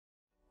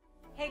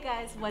Hey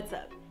guys, what's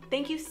up?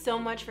 Thank you so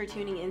much for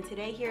tuning in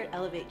today here at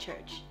Elevate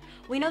Church.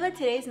 We know that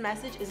today's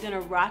message is going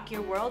to rock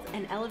your world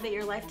and elevate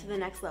your life to the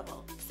next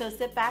level. So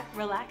sit back,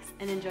 relax,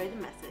 and enjoy the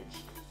message.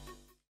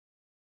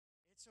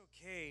 It's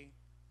okay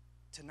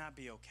to not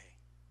be okay.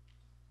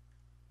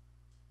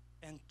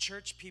 And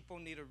church people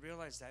need to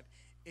realize that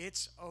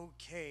it's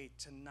okay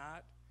to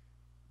not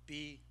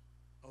be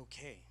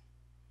okay.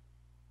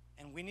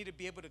 And we need to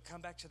be able to come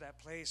back to that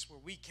place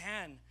where we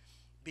can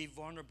be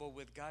vulnerable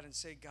with God and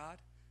say, God,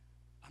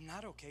 I'm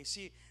not okay.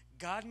 See,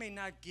 God may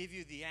not give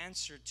you the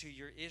answer to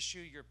your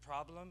issue, your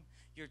problem,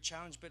 your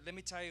challenge, but let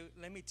me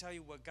tell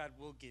you what God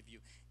will give you.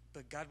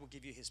 But God will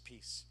give you his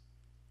peace.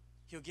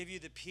 He'll give you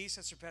the peace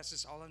that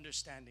surpasses all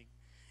understanding.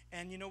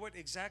 And you know what?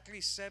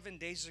 Exactly 7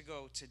 days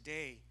ago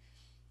today,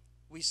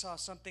 we saw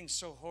something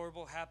so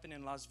horrible happen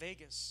in Las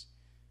Vegas.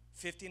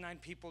 59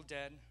 people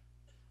dead,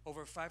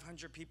 over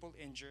 500 people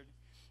injured.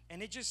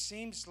 And it just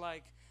seems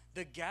like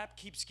the gap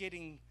keeps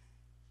getting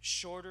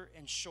shorter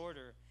and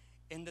shorter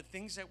in the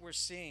things that we're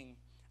seeing.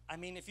 I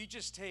mean, if you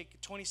just take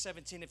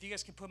 2017, if you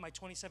guys can put my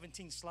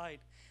 2017 slide.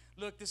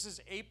 Look, this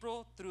is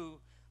April through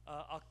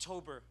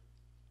October.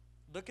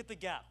 Look at the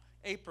gap.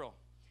 April.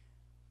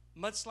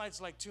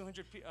 Mudslides like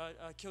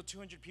killed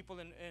 200 people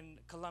in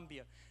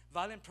Colombia.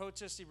 Violent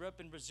protests erupt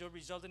in Brazil,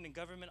 resulting in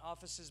government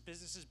offices,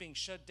 businesses being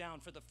shut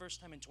down for the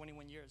first time in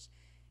 21 years.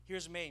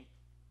 Here's May.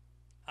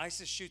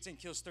 ISIS shoots and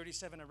kills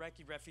 37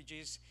 Iraqi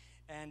refugees,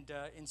 and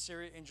in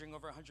Syria, injuring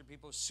over 100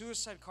 people.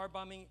 Suicide car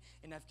bombing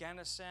in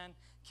Afghanistan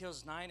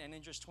kills 9 and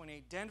injures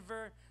 28.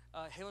 Denver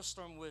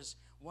hailstorm was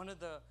one of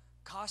the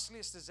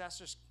costliest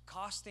disasters,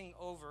 causing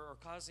over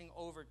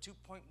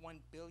 $2.1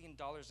 billion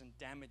in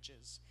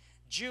damages.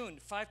 June,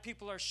 5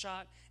 people are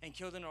shot and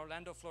killed in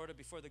Orlando, Florida,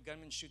 before the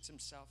gunman shoots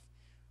himself.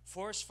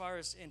 Forest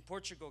fires in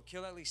Portugal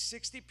kill at least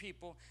 60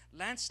 people.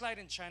 Landslide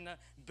in China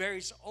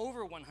buries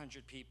over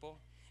 100 people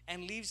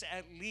and leaves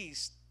at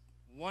least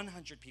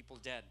 100 people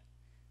dead.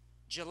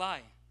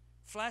 July,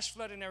 flash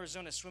flood in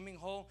Arizona, swimming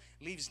hole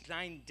leaves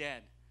 9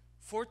 dead.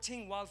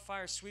 14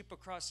 wildfires sweep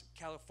across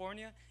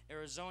California,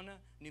 Arizona,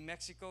 New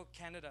Mexico,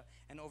 Canada,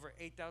 and over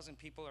 8,000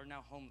 people are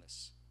now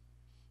homeless.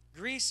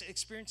 Greece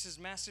experiences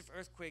massive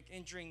earthquake,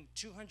 injuring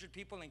 200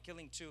 people and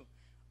killing 2.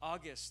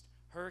 August,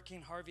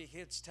 Hurricane Harvey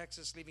hits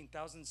Texas, leaving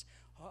thousands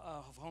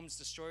of homes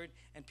destroyed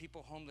and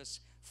people homeless.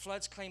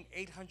 Floods claim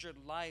 800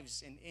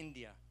 lives in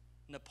India,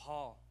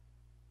 Nepal,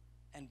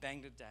 and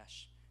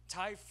Bangladesh.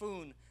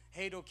 Typhoon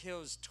Hado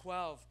kills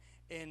 12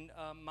 in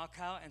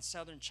Macau and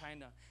southern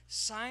China.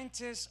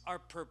 Scientists are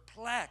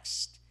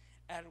perplexed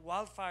at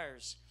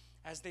wildfires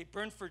as they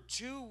burn for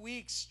 2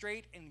 weeks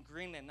straight in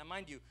Greenland. Now,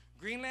 mind you,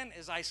 Greenland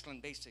is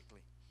Iceland,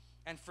 basically.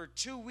 And for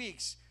 2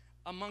 weeks,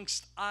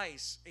 amongst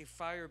ice, a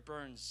fire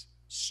burns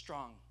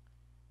strong.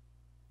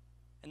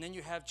 And then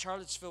you have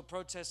Charlottesville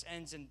protest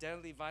ends in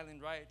deadly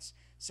violent riots.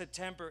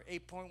 September,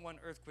 8.1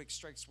 earthquake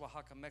strikes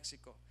Oaxaca,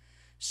 Mexico.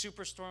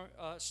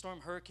 Storm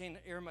Hurricane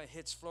Irma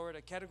hits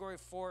Florida. Category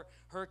 4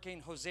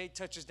 Hurricane Jose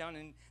touches down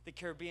in the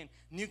Caribbean.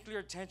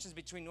 Nuclear tensions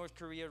between North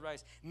Korea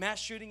rise. Mass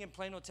shooting in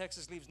Plano,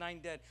 Texas leaves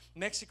 9 dead.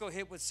 Mexico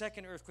hit with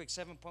second earthquake,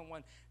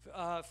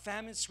 7.1.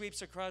 Famine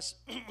sweeps across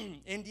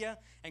India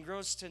and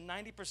grows to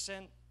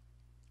 90%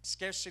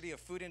 scarcity of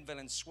food in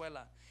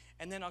Venezuela.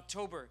 And then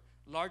October,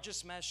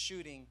 largest mass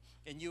shooting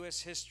in U.S.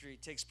 history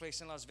takes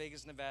place in Las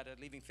Vegas, Nevada,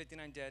 leaving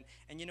 59 dead.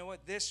 And you know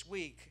what? This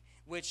week,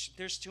 which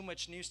there's too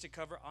much news to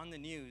cover on the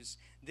news,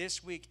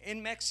 this week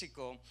in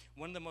Mexico,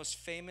 one of the most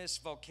famous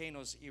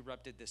volcanoes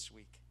erupted this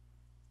week.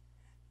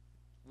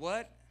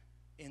 What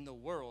in the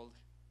world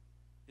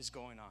is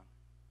going on?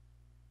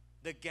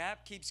 The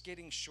gap keeps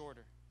getting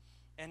shorter.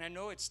 And I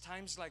know it's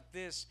times like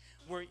this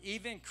where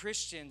even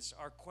Christians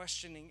are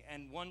questioning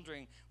and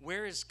wondering,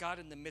 where is God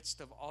in the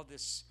midst of all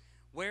this?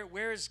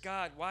 Where is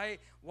God?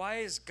 Why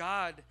is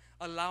God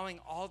allowing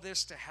all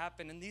this to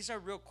happen? And these are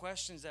real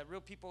questions that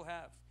real people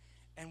have.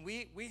 And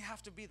we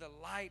have to be the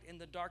light in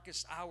the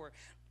darkest hour.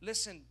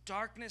 Listen,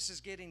 darkness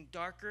is getting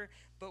darker,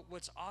 but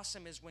what's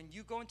awesome is when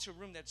you go into a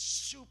room that's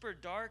super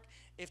dark,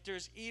 if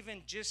there's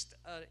even just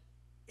an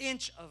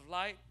inch of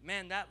light,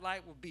 man, that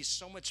light will be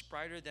so much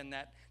brighter than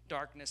that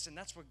darkness. And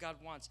that's what God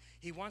wants.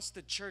 He wants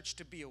the church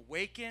to be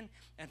awakened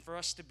and for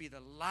us to be the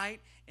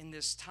light in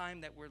this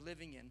time that we're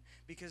living in.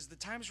 Because the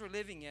times we're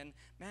living in,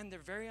 man, they're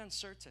very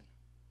uncertain.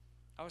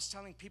 I was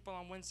telling people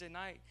on Wednesday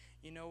night,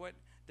 you know what?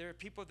 There are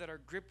people that are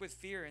gripped with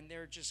fear and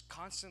they're just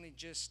constantly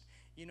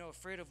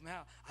afraid of,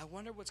 man, I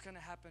wonder what's going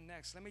to happen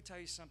next. Let me tell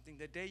you something.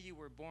 The day you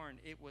were born,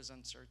 it was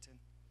uncertain.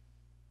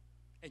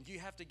 And you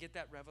have to get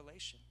that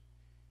revelation.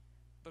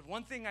 But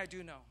one thing I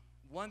do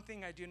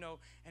know,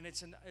 and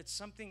it's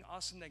something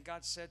awesome that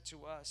God said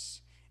to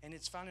us, and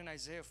it's found in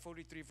Isaiah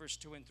 43, verse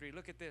 2 and 3.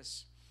 Look at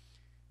this.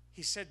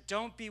 He said,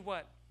 don't be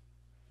what?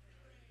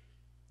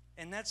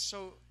 And that's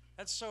so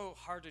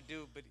hard to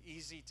do, but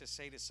easy to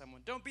say to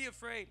someone. Don't be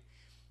afraid.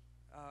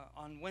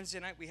 On Wednesday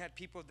night, we had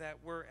people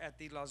that were at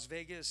the Las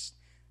Vegas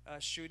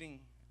shooting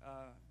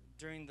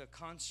during the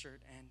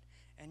concert,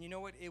 and you know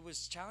what? It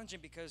was challenging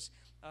because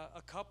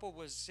a couple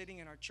was sitting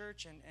in our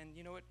church, and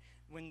you know what?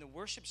 when the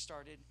worship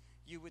started,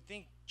 you would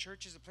think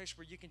church is a place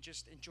where you can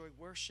just enjoy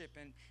worship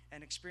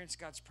and experience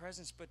God's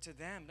presence. But to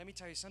them, let me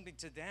tell you something,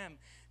 to them,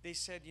 they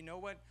said, you know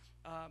what,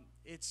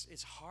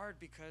 it's hard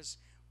because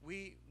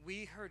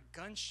we heard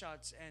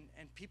gunshots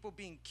and people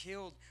being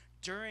killed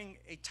during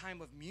a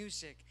time of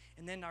music.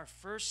 And then our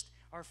first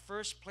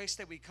place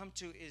that we come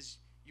to is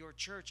your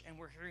church, and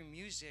we're hearing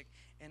music,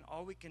 and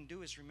all we can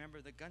do is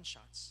remember the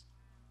gunshots.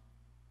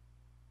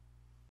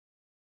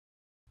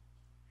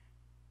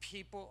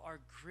 People are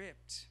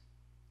gripped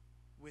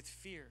with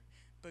fear,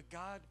 but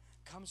God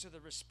comes with a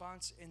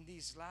response in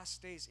these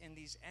last days, in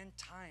these end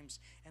times.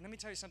 And let me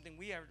tell you something,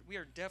 we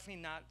are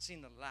definitely not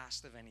seeing the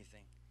last of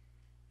anything.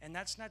 And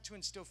that's not to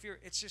instill fear,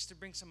 it's just to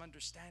bring some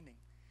understanding.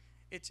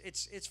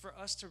 It's for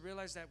us to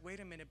realize that, wait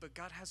a minute, but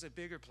God has a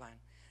bigger plan.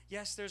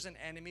 Yes, there's an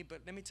enemy,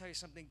 but let me tell you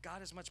something.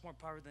 God is much more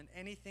powerful than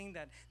anything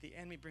that the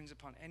enemy brings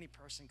upon any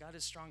person. God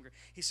is stronger.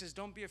 He says,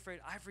 don't be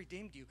afraid. I've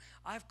redeemed you.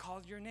 I've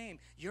called your name.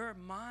 You're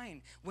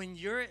mine. When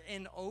you're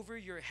in over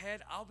your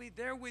head, I'll be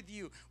there with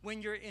you.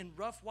 When you're in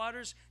rough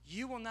waters,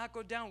 you will not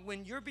go down.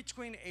 When you're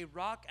between a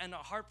rock and a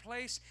hard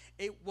place,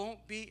 it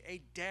won't be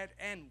a dead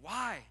end.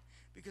 Why?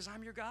 Because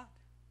I'm your God.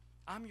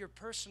 I'm your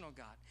personal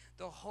God,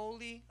 the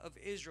Holy of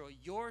Israel,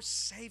 your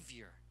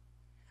Savior.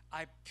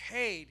 I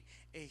paid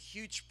a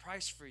huge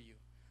price for you.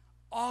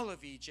 All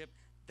of Egypt,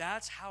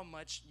 that's how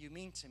much you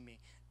mean to me.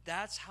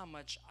 That's how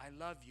much I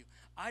love you.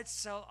 I'd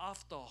sell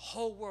off the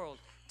whole world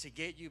to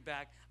get you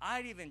back.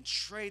 I'd even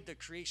trade the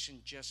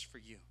creation just for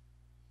you.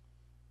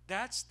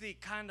 That's the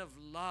kind of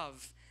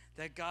love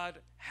that God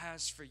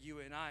has for you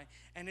and I.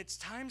 And it's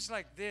times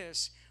like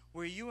this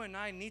where you and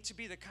I need to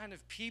be the kind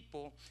of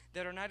people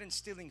that are not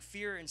instilling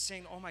fear and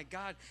saying, oh my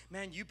God,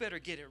 man, you better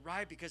get it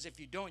right, because if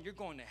you don't, you're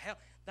going to hell.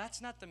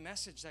 That's not the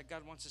message that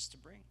God wants us to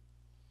bring.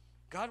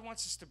 God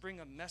wants us to bring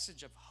a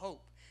message of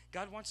hope.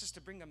 God wants us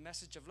to bring a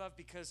message of love,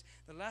 because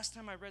the last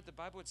time I read the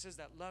Bible, it says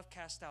that love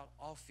casts out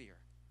all fear.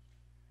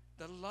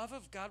 The love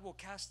of God will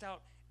cast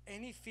out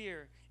any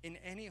fear in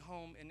any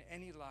home, in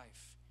any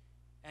life,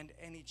 and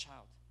any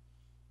child.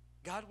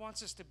 God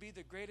wants us to be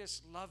the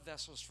greatest love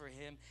vessels for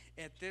Him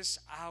at this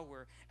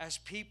hour, as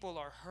people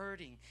are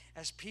hurting,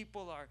 as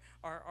people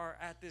are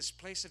at this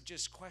place of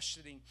just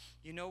questioning.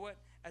 You know what?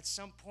 At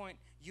some point,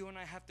 you and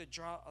I have to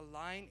draw a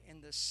line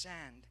in the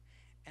sand,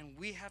 and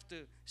we have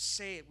to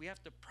say it. We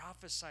have to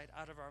prophesy it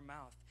out of our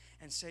mouth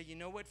and say, you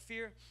know what,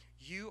 fear?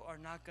 You are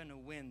not going to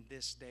win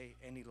this day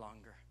any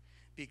longer,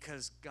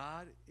 because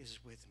God is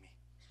with me.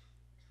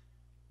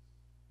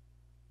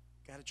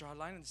 Got to draw a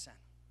line in the sand.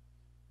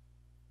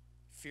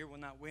 Fear will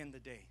not win the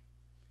day.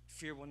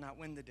 Fear will not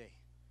win the day.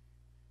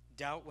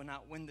 Doubt will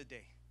not win the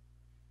day.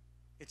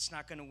 It's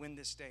not going to win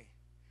this day.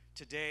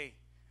 Today,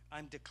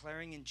 I'm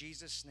declaring in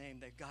Jesus'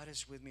 name that God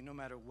is with me no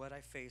matter what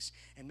I face.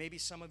 And maybe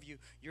some of you,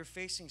 you're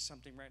facing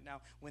something right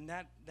now. When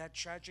that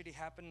tragedy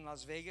happened in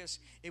Las Vegas,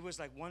 it was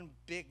like one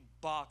big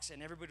box,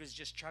 and everybody was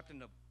just trapped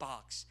in a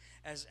box.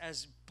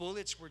 As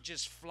bullets were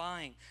just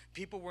flying,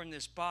 people were in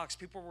this box.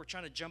 People were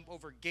trying to jump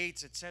over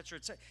gates, etc.,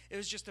 etc. It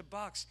was just a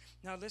box.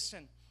 Now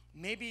listen,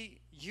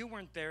 maybe you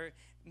weren't there.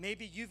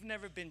 Maybe you've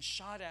never been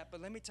shot at.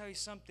 But let me tell you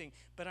something.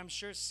 But I'm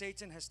sure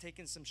Satan has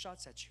taken some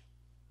shots at you.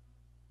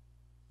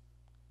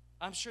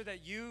 I'm sure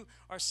that you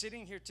are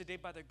sitting here today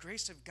by the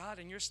grace of God,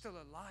 and you're still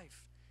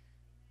alive.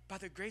 By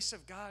the grace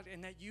of God,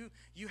 and that you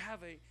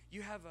have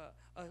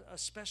a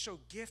special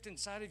gift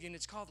inside of you, and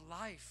it's called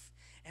life.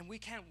 And we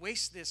can't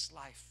waste this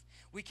life.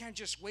 We can't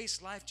just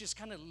waste life just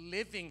kind of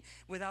living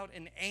without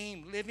an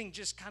aim, living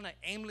just kind of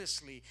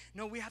aimlessly.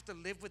 No, we have to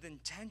live with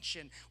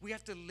intention. We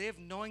have to live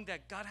knowing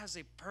that God has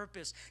a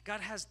purpose.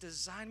 God has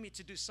designed me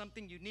to do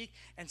something unique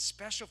and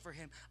special for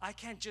Him. I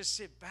can't just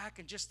sit back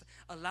and just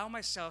allow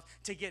myself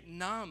to get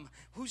numb.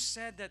 Who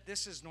said that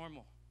this is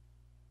normal?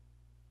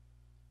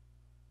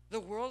 The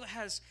world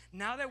has,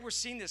 now that we're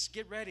seeing this,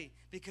 get ready,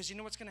 because you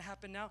know what's going to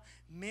happen now?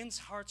 Men's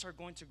hearts are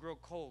going to grow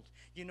cold.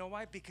 You know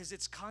why? Because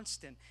it's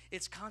constant.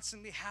 It's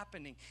constantly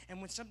happening.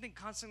 And when something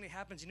constantly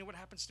happens, you know what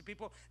happens to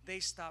people? They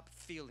stop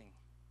feeling.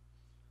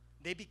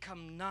 They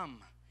become numb,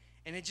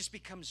 and it just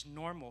becomes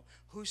normal.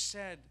 Who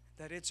said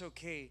that it's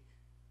okay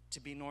to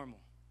be normal?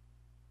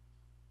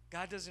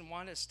 God doesn't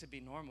want us to be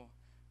normal.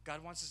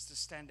 God wants us to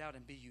stand out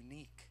and be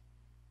unique.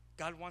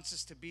 God wants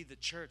us to be the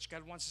church.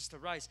 God wants us to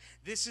rise.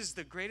 This is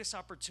the greatest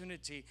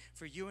opportunity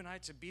for you and I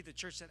to be the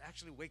church that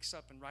actually wakes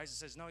up and rises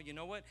and says, no, you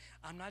know what?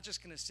 I'm not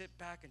just going to sit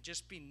back and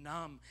just be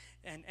numb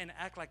and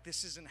act like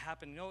this isn't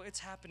happening. No, it's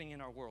happening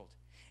in our world.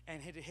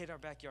 And it hit our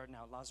backyard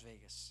now, Las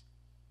Vegas.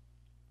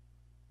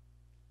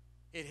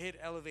 It hit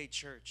Elevate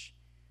Church.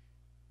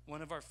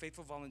 One of our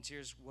faithful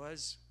volunteers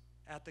was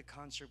at the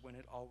concert when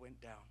it all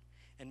went down.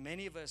 And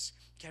many of us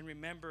can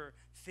remember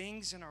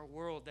things in our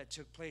world that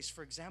took place.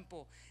 For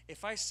example,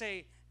 if I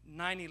say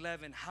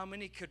 9/11, how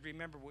many could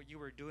remember what you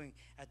were doing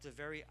at the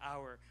very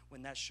hour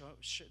when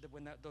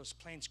those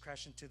planes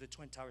crashed into the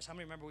Twin Towers? How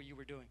many remember what you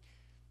were doing?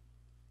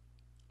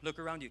 Look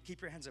around you.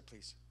 Keep your hands up,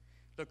 please.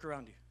 Look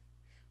around you.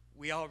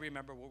 We all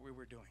remember what we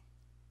were doing.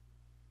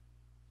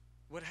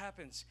 what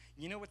happens?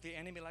 You know what the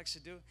enemy likes to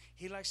do?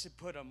 He likes to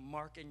put a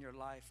mark in your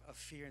life of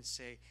fear and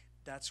say,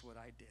 that's what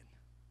I did.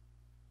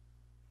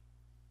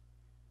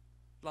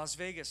 Las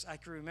Vegas, I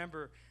can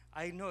remember,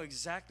 I know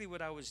exactly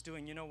what I was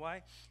doing. You know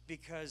why?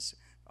 Because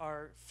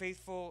our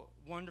faithful,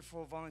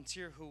 wonderful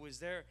volunteer who was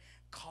there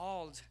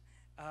called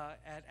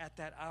at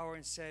that hour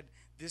and said,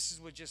 this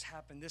is what just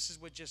happened. This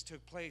is what just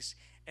took place.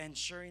 And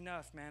sure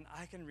enough, man,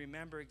 I can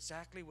remember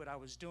exactly what I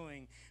was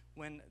doing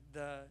when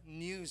the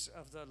news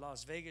of the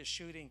Las Vegas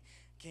shooting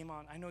came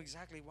on. I know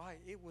exactly why.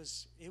 It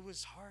was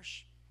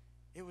harsh.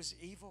 It was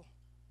evil.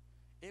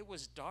 It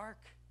was dark.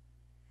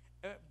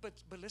 But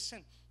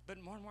listen, but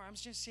more and more, I'm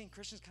just seeing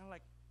Christians kind of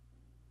like,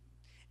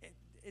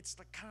 it's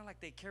like kind of like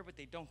they care, but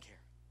they don't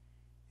care.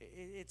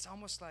 It's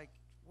almost like,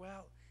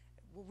 well,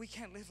 we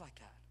can't live like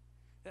that.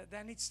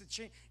 That needs to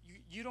change.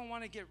 You don't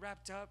want to get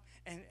wrapped up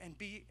and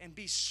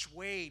be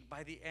swayed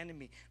by the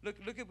enemy.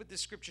 Look at what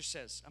this scripture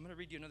says. I'm going to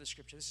read you another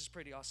scripture. This is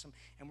pretty awesome,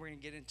 and we're going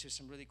to get into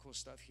some really cool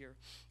stuff here.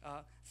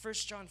 1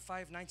 John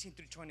 5:19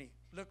 through 20.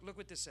 Look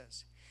what this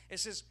says. It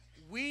says,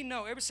 we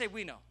know. Everybody say,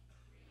 we know.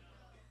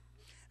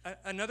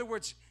 In other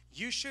words,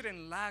 you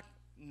shouldn't lack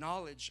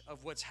knowledge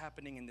of what's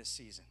happening in this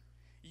season.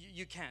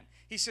 You can't.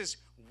 He says,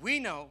 we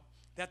know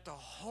that the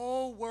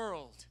whole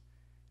world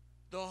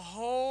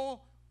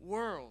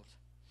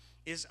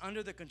is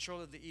under the control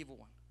of the evil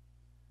one.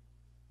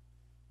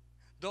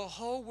 The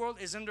whole world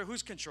is under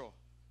whose control?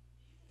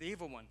 The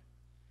evil one.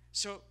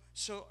 So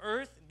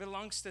earth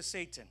belongs to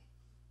Satan.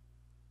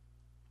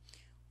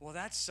 Well,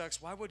 that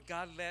sucks. Why would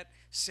God let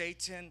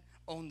Satan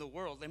own the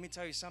world? Let me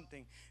tell you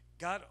something.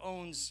 God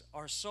owns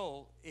our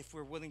soul if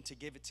we're willing to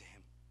give it to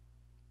him.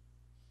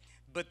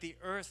 But the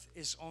earth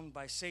is owned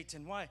by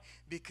Satan. Why?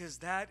 Because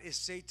that is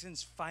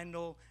Satan's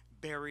final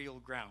burial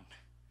ground.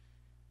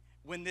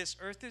 When this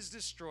earth is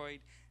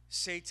destroyed,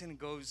 Satan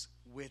goes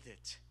with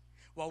it.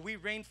 While we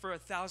reign for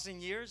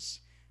 1,000 years,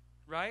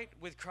 right,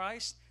 with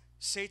Christ,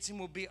 Satan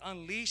will be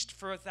unleashed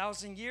for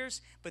 1,000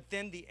 years, but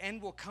then the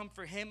end will come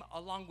for him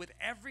along with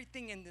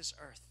everything in this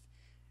earth.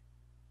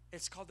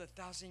 It's called the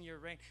 1,000-year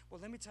reign.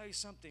 Well, let me tell you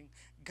something.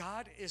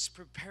 God is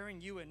preparing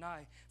you and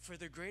I for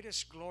the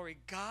greatest glory.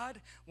 God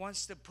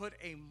wants to put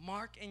a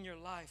mark in your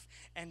life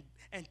and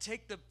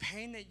take the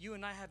pain that you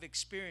and I have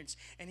experienced.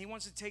 And he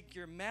wants to take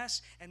your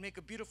mess and make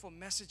a beautiful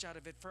message out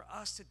of it for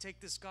us to take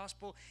this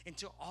gospel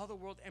into all the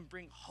world and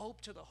bring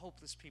hope to the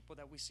hopeless people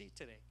that we see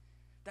today.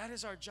 That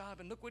is our job.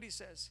 And look what he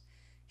says.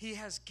 He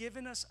has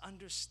given us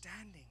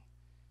understanding.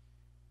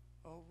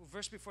 Oh,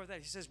 verse before that,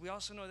 he says, we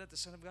also know that the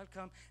Son of God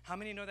come. How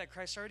many know that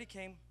Christ already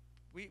came?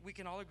 We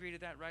can all agree to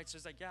that, right? So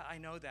it's like, yeah, I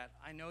know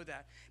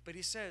that. But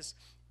he says,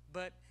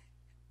 but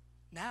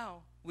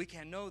now we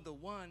can know the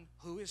one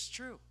who is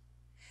true.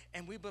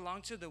 And we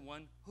belong to the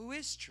one who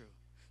is true.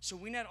 So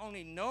we not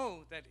only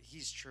know that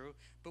he's true,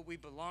 but we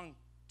belong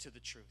to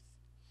the truth.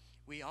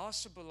 We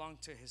also belong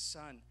to his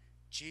Son,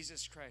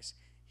 Jesus Christ.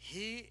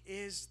 He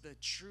is the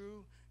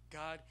true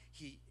God.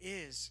 He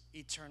is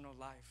eternal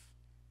life.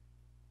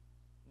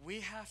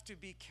 We have to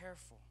be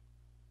careful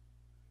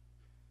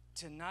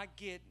to not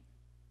get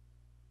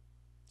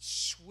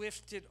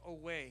swifted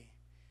away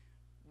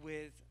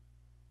with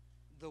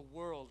the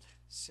world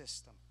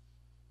system.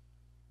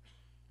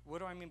 What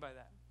do I mean by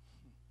that?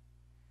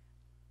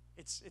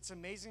 It's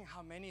amazing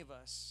how many of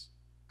us,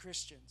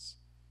 Christians,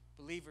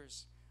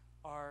 believers,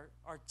 are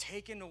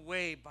taken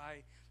away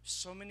by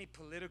so many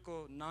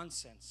political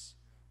nonsense.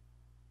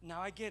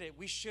 Now I get it.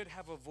 We should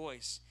have a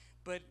voice,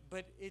 but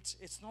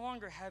it's no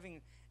longer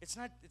having. It's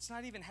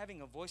not even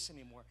having a voice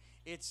anymore.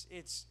 It's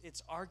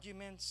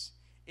arguments.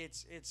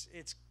 It's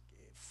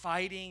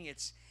fighting.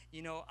 It's,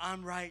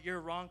 I'm right, you're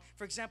wrong.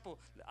 For example,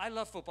 I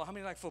love football. How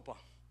many like football?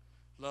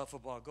 Love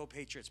football. Go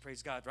Patriots.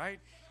 Praise God, right?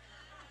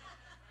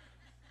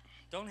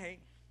 Don't hate.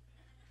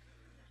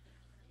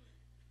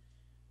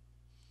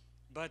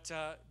 But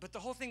the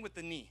whole thing with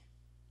the knee,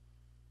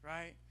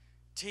 right?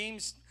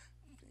 Teams,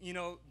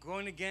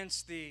 going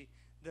against the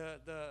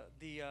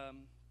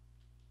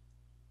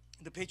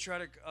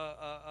patriotic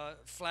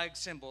flag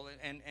symbol,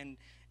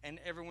 and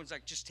everyone's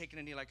like just taking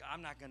a knee, like,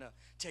 I'm not gonna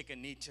take a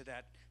knee to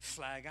that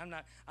flag. I'm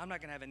not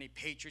gonna have any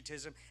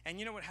patriotism. And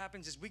you know what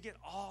happens is we get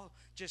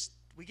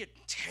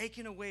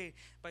taken away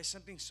by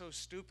something so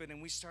stupid,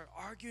 and we start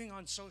arguing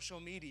on social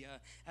media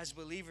as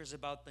believers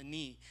about the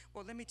knee.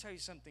 Well, let me tell you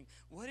something.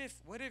 What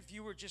if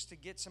you were just to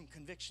get some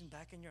conviction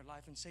back in your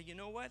life and say, you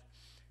know what?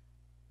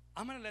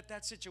 I'm gonna let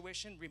that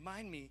situation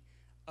remind me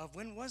of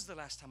when was the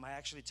last time I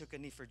actually took a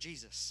knee for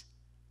Jesus.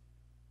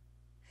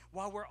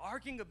 While we're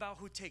arguing about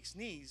who takes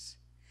knees,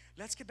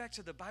 let's get back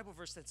to the Bible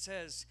verse that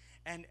says,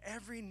 and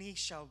every knee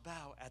shall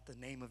bow at the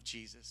name of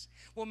Jesus.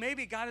 Well,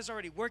 maybe God is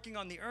already working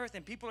on the earth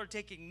and people are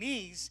taking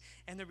knees,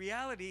 and the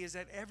reality is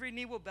that every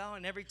knee will bow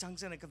and every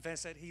tongue's going to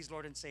confess that he's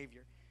Lord and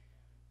Savior.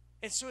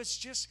 And so it's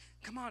just,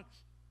 come on,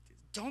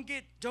 don't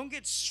get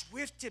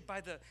swifted by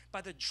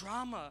the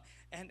drama.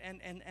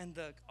 and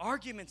the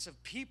arguments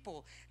of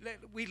people.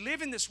 We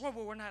live in this world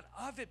where we're not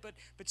of it,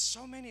 but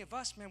so many of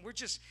us, man,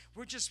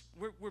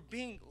 we're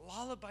being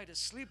lullabied to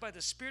sleep by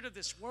the spirit of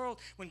this world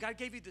when God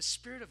gave you the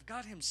Spirit of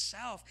God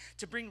Himself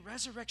to bring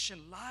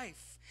resurrection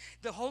life.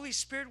 The Holy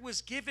Spirit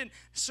was given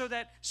so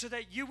that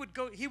you would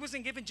go. He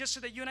wasn't given just so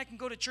that you and I can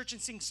go to church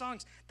and sing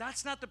songs.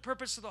 That's not the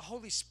purpose of the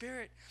Holy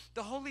Spirit.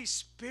 The Holy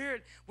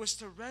Spirit was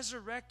to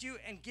resurrect you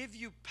and give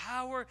you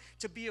power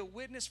to be a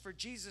witness for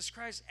Jesus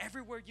Christ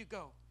everywhere you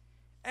go.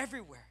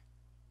 Everywhere.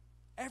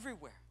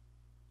 Everywhere.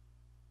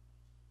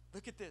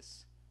 Look at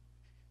this.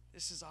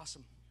 This is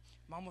awesome.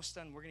 I'm almost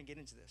done. We're going to get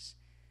into this.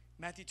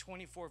 Matthew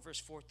 24, verse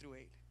 4 through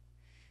 8.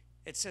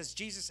 It says,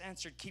 Jesus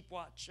answered, keep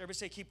watch. Everybody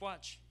say, keep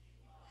watch.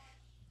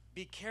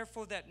 Be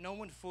careful that no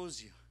one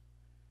fools you.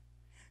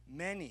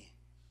 Many.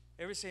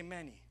 Everybody say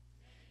many.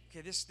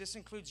 Okay, this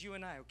includes you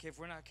and I, okay, if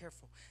we're not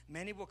careful.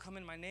 Many will come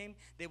in my name.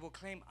 They will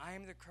claim I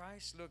am the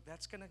Christ. Look,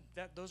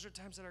 those are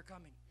times that are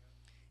coming.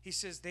 He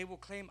says they will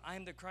claim I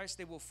am the Christ.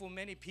 They will fool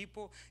many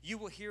people. You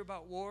will hear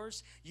about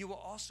wars. You will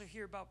also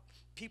hear about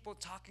people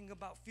talking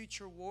about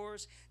future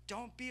wars.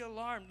 Don't be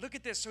alarmed. Look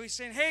at this. So he's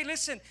saying, hey,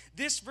 listen,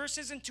 this verse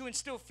isn't to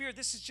instill fear.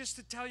 This is just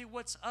to tell you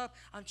what's up.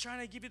 I'm trying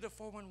to give you the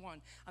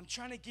 411. I'm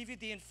trying to give you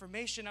the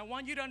information. I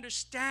want you to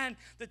understand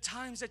the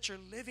times that you're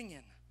living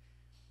in.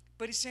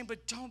 But he's saying,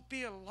 but don't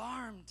be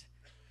alarmed.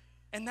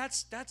 And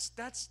that's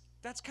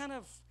kind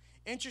of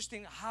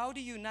interesting. How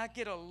do you not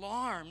get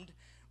alarmed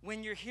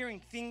when you're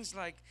hearing things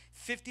like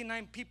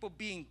 59 people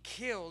being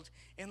killed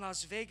in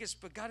Las Vegas?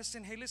 But God is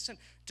saying, hey, listen,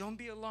 don't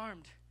be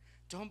alarmed.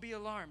 Don't be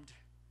alarmed.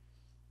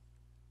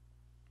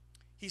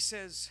 He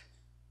says,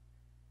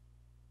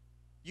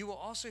 you will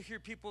also hear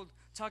people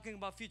talking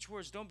about future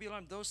wars. Don't be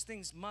alarmed. Those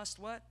things must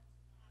what?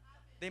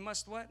 They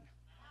must what?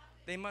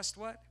 They must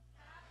what?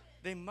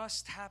 They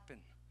must happen.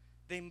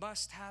 They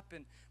must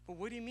happen. But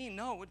what do you mean?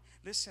 No,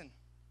 listen.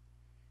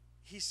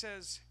 He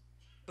says,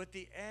 but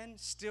the end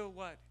still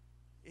what?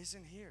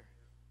 Isn't here.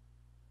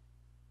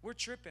 We're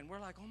tripping. We're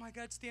like, oh my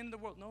God, it's the end of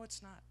the world. No,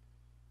 it's not.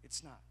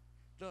 It's not.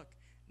 Look,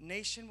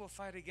 nation will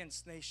fight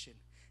against nation.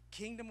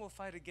 Kingdom will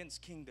fight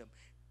against kingdom.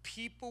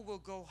 People will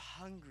go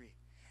hungry.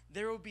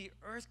 There will be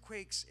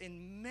earthquakes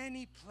in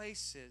many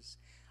places.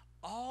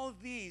 All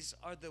these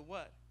are the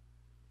what?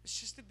 It's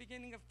just the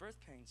beginning of birth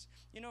pains.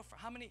 You know, for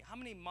how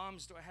many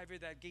moms do I have here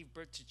that gave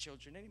birth to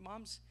children? Any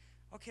moms?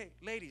 Okay,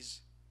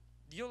 ladies,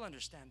 you'll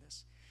understand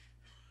this.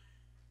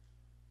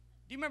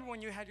 Do you remember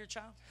when you had your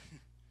child? Do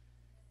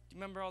you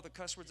remember all the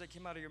cuss words that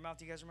came out of your mouth?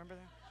 Do you guys remember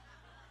that?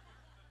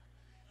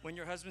 When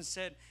your husband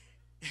said,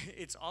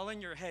 it's all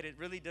in your head, it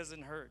really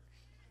doesn't hurt.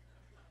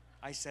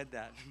 I said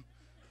that.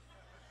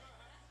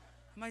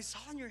 I'm like, it's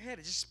all in your head.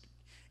 It just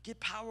get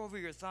power over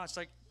your thoughts.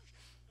 Like,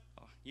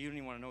 oh, you don't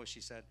even want to know what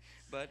she said.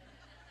 But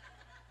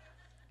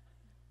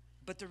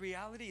the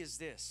reality is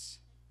this,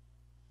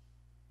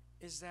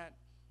 is that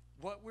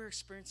what we're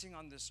experiencing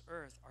on this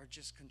earth are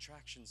just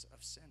contractions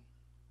of sin.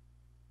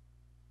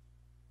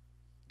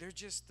 They're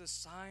just the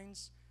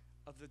signs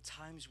of the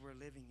times we're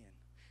living in.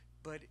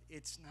 But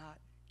it's not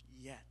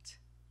yet.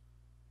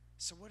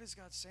 So what is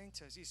God saying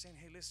to us? He's saying,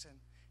 hey, listen,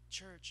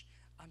 church,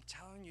 I'm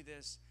telling you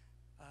this,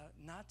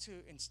 not to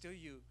instill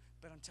you,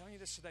 but I'm telling you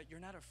this so that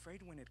you're not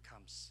afraid when it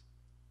comes.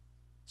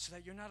 So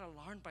that you're not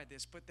alarmed by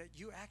this, but that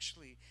you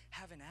actually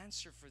have an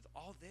answer for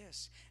all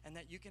this, and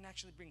that you can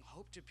actually bring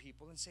hope to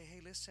people and say,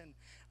 hey, listen,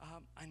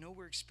 I know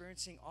we're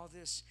experiencing all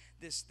this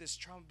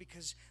trauma,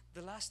 because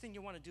the last thing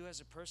you want to do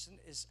as a person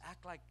is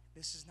act like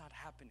this is not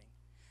happening.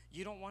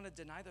 You don't want to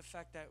deny the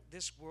fact that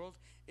this world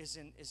is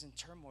in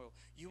turmoil.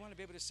 You want to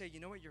be able to say, you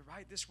know what, you're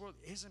right, this world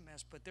is a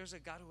mess, but there's a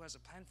God who has a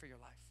plan for your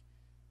life.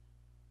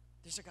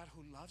 There's a God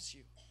who loves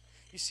you.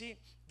 You see,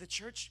 the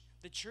church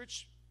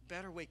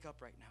better wake up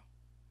right now.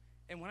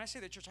 And when I say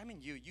the church, I mean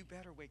you. You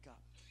better wake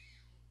up.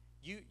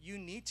 You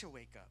need to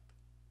wake up.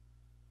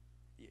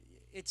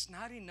 It's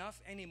not enough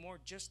anymore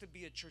just to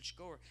be a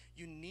churchgoer.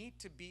 You need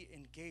to be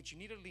engaged. You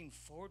need to lean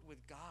forward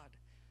with God.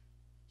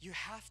 You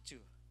have to.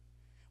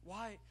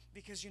 Why?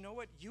 Because you know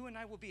what? You and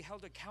I will be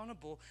held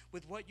accountable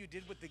with what you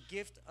did with the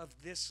gift of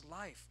this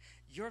life.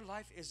 Your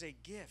life is a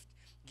gift.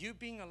 You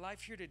being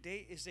alive here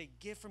today is a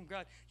gift from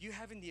God. You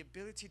having the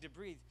ability to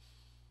breathe,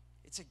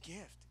 it's a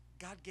gift.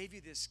 God gave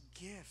you this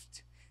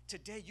gift.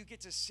 Today, you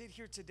get to sit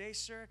here today,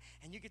 sir,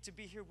 and you get to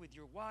be here with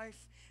your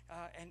wife,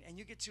 and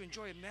you get to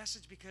enjoy a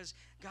message because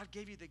God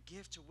gave you the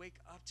gift to wake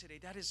up today.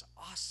 That is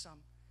awesome.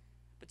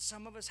 But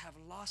some of us have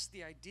lost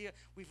the idea.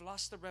 We've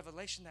lost the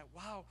revelation that,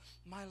 wow,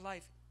 my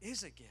life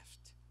is a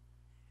gift.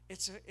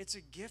 It's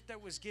a gift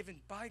that was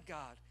given by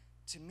God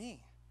to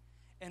me.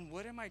 And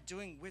what am I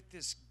doing with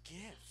this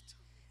gift?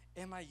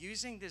 Am I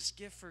using this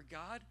gift for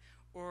God?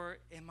 Or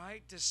am I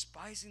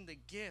despising the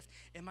gift?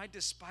 Am I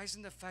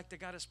despising the fact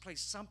that God has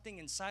placed something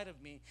inside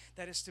of me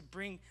that is to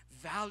bring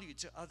value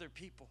to other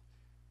people?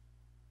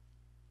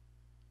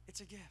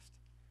 It's a gift.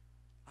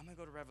 I'm going to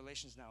go to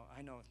Revelations now.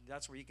 I know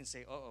that's where you can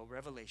say, uh-oh,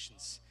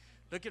 Revelations.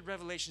 Look at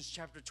Revelations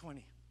chapter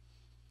 20.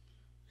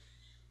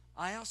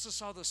 I also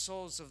saw the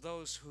souls of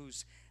those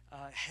whose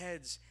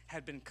heads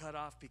had been cut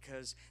off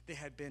because they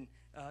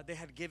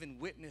had given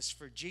witness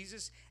for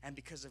Jesus and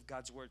because of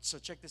God's word. So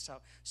check this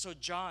out. So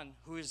John,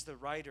 who is the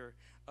writer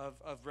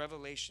of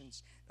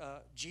Revelations,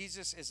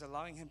 Jesus is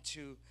allowing him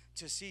to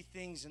see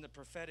things in the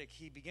prophetic.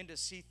 He began to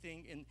see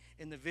things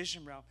in the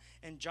vision realm.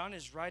 And John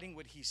is writing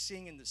what he's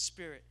seeing in the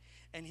spirit.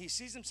 And he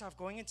sees himself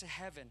going into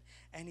heaven,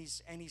 and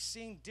he's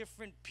seeing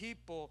different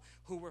people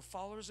who were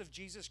followers of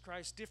Jesus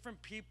Christ,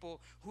 different people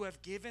who have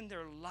given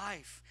their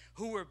life,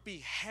 who were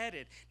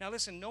beheaded. Now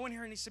listen, no one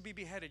here needs to be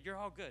beheaded. You're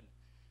all good.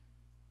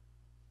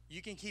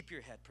 You can keep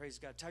your head. Praise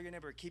God. Tell your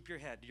neighbor, keep your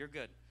head. You're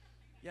good.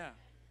 Yeah.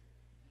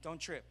 Don't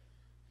trip.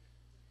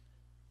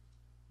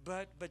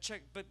 But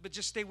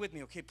just stay with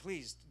me, okay?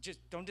 Please, just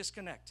don't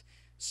disconnect.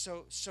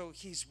 So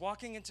he's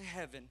walking into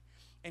heaven,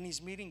 and he's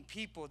meeting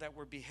people that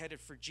were beheaded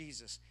for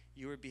Jesus.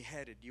 You were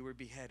beheaded. You were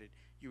beheaded.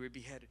 You were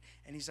beheaded.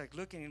 And he's like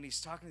looking, and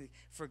he's talking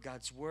for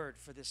God's word,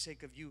 for the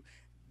sake of you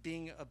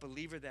being a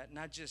believer that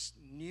not just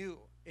knew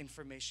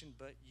information,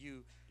 but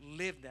you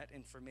lived that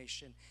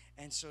information.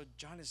 And so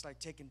John is like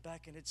taken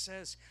back, and it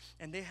says,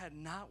 and they had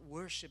not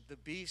worshiped the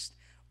beast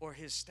or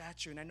his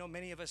statue. And I know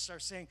many of us are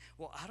saying,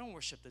 well, I don't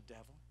worship the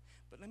devil.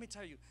 But let me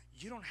tell you,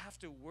 you don't have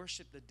to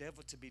worship the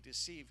devil to be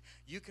deceived.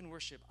 You can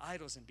worship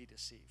idols and be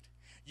deceived.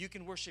 You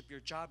can worship your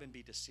job and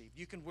be deceived.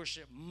 You can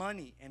worship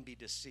money and be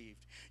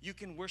deceived. You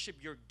can worship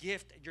your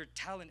gift, your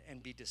talent,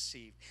 and be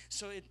deceived.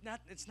 So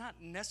it's not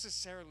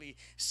necessarily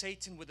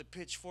Satan with a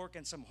pitchfork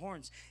and some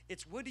horns.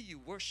 It's what do you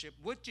worship?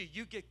 What do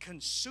you get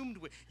consumed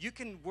with? You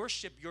can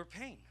worship your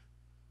pain.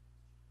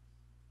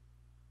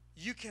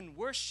 You can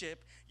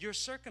worship your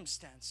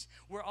circumstance,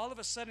 where all of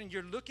a sudden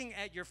you're looking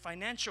at your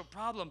financial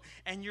problem,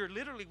 and you're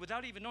literally,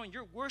 without even knowing,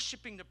 you're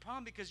worshiping the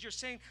problem, because you're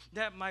saying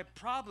that my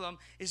problem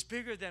is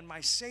bigger than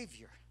my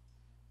Savior.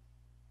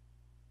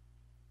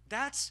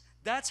 That's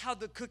how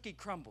the cookie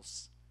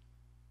crumbles.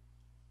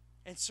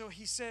 And so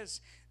he says,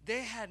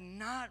 they had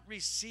not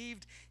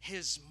received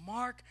his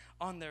mark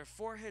on their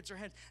foreheads or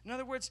heads. In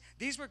other words,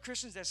 these were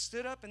Christians that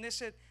stood up and they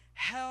said,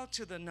 hell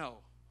to the no.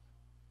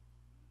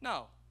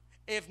 No.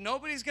 If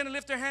nobody's going to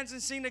lift their hands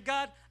and sing to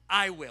God,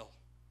 I will.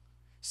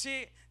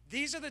 See,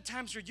 these are the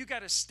times where you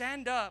got to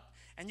stand up,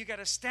 and you got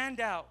to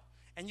stand out,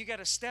 and you got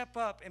to step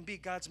up and be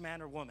God's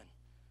man or woman.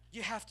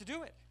 You have to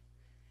do it.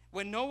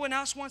 When no one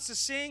else wants to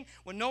sing,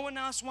 when no one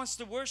else wants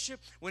to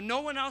worship, when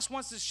no one else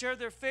wants to share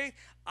their faith,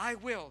 I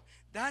will.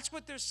 That's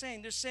what they're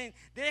saying. They're saying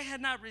they had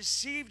not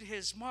received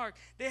his mark.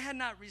 They had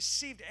not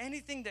received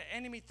anything the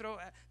enemy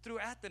threw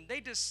at them.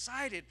 They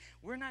decided,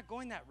 we're not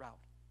going that route.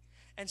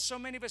 And so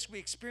many of us, we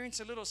experience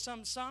a little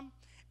some,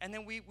 and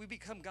then we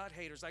become God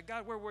haters. Like,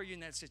 God, where were you in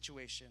that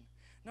situation?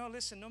 No,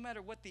 listen, no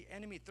matter what the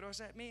enemy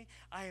throws at me,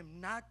 I am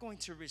not going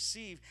to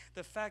receive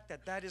the fact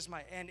that that is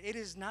my end. It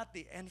is not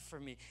the end for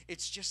me.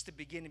 It's just the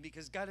beginning,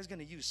 because God is going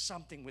to use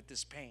something with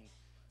this pain.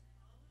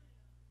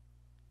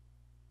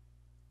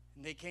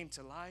 And they came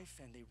to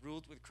life, and they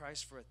ruled with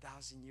Christ for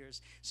 1,000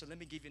 years. So let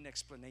me give you an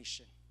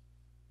explanation.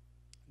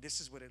 This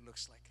is what it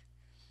looks like.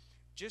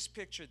 Just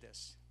picture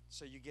this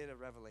so you get a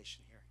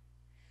revelation here.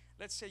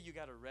 Let's say you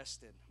got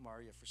arrested,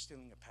 Mario, for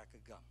stealing a pack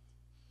of gum.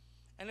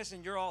 And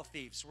listen, you're all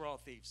thieves. We're all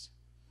thieves.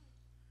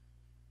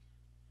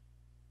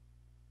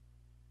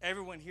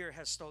 Everyone here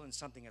has stolen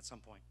something at some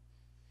point.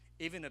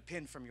 Even a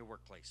pin from your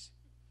workplace.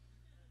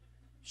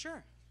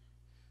 Sure.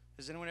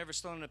 Has anyone ever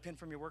stolen a pin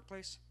from your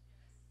workplace?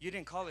 You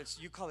didn't call it,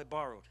 you call it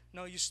borrowed.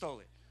 No, you stole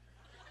it.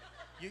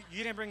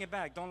 You didn't bring it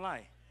back. Don't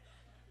lie.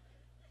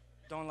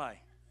 Don't lie.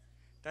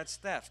 That's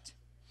theft.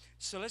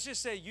 So let's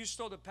just say you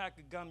stole a pack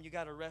of gum, you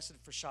got arrested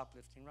for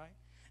shoplifting, right?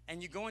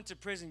 And you go into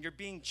prison, you're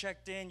being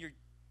checked in, your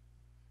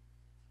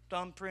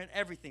thumbprint,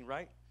 everything,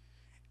 right?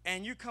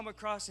 And you come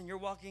across, and you're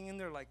walking in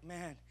there like,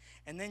 man,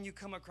 and then you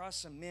come across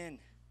some men,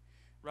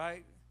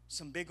 right?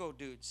 Some big old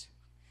dudes.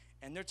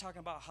 And they're talking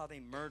about how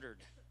they murdered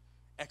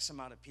X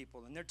amount of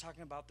people, and they're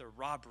talking about their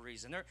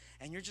robberies,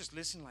 and you're just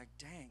listening like,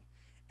 dang.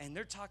 And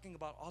they're talking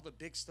about all the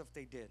big stuff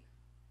they did.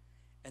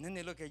 And then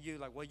they look at you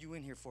like, what you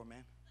in here for,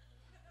 man?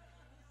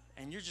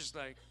 And you're just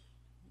like,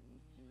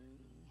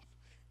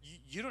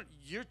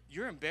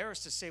 you're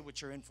embarrassed to say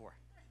what you're in for.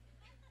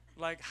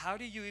 Like, how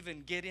do you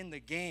even get in the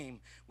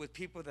game with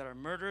people that are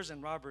murderers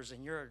and robbers,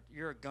 and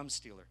you're a gum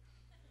stealer?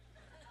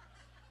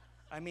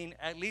 I mean,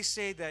 at least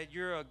say that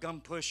you're a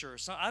gum pusher or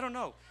something. I don't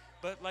know.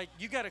 But, like,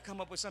 you got to come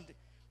up with something.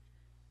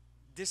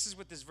 This is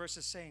what this verse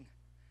is saying.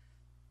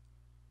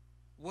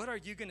 What are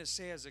you going to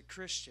say as a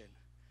Christian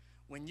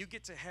when you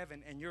get to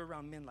heaven and you're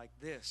around men like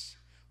this,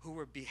 who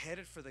were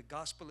beheaded for the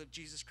gospel of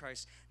Jesus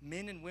Christ,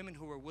 men and women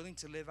who were willing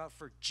to live out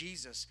for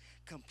Jesus,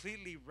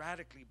 completely,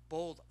 radically,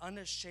 bold,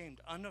 unashamed,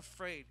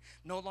 unafraid,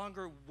 no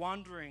longer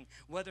wondering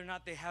whether or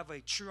not they have a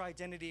true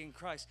identity in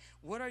Christ?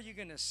 What are you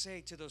going to say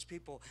to those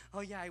people?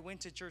 Oh yeah, I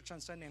went to church on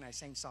Sunday and I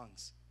sang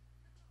songs.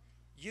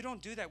 You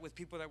don't do that with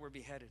people that were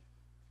beheaded.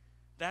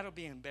 That'll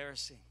be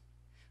embarrassing.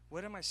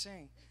 What am I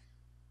saying?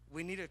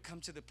 We need to come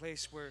to the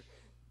place where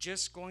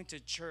just going to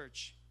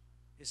church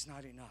is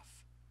not enough.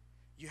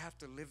 You have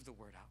to live the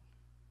word out.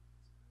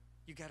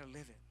 You got to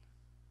live it.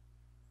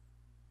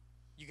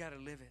 You got to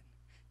live it.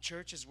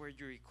 Church is where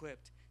you're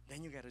equipped.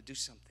 Then you got to do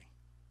something.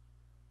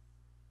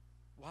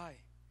 Why?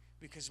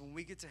 Because when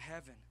we get to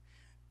heaven,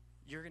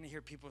 you're going to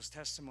hear people's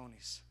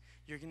testimonies.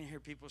 You're going to hear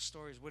people's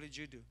stories. What did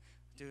you do?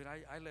 Dude,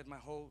 I led my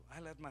whole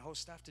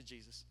staff to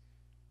Jesus.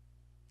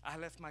 I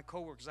left my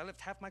coworkers. I left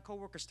half my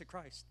coworkers to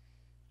Christ.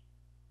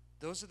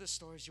 Those are the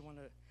stories you want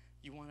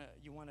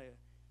to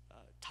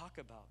talk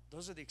about.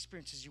 Those are the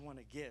experiences you want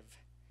to give.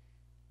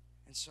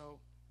 And so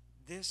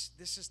this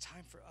is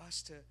time for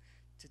us to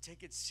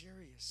take it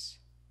serious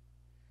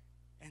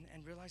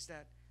and realize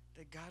that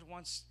God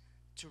wants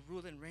to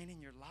rule and reign in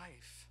your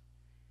life,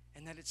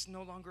 and that it's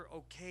no longer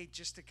okay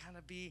just to kind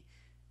of be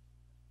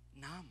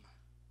numb.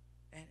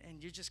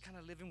 And you're just kind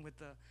of living with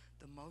the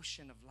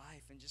motion of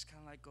life, and just kind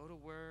of like go to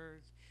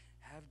work,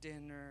 have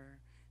dinner,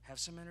 have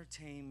some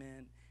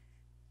entertainment,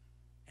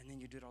 and then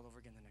you do it all over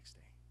again the next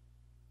day.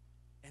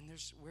 And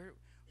there's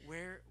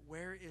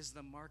where is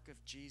the mark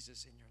of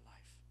Jesus in your life?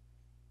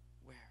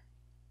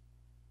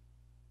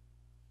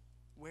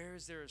 Where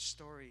is there a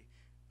story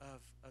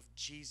of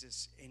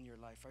Jesus in your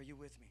life? Are you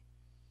with me?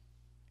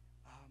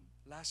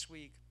 Last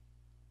week,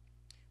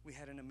 we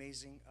had an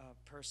amazing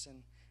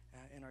person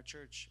in our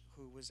church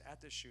who was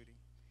at the shooting.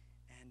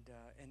 And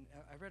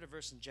I read a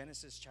verse in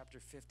Genesis chapter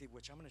 50,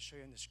 which I'm going to show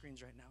you on the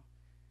screens right now.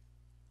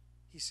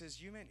 He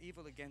says, "You meant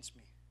evil against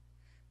me,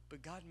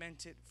 but God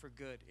meant it for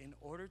good in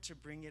order to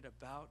bring it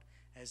about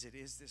as it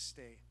is this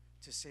day,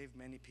 to save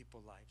many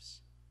people's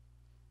lives,"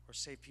 or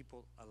save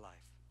people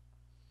alive.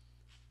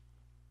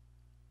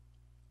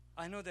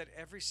 I know that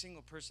every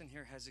single person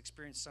here has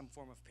experienced some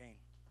form of pain.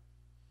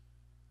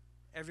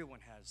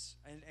 Everyone has.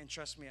 And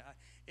trust me,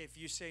 if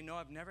you say, "No,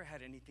 I've never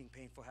had anything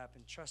painful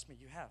happen," trust me,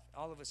 you have.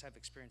 All of us have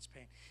experienced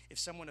pain. If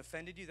someone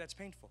offended you, that's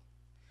painful.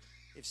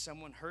 If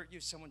someone hurt you,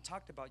 someone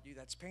talked about you,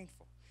 that's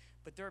painful.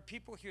 But there are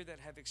people here that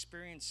have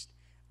experienced,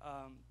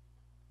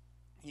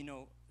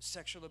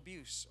 sexual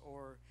abuse,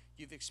 or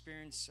you've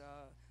experienced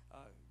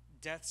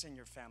deaths in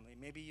your family.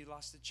 Maybe you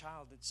lost a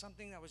child. It's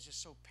something that was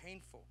just so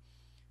painful.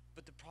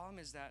 But the problem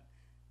is that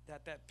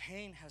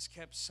pain has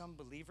kept some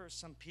believers,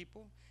 some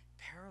people,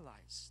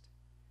 paralyzed.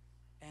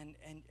 And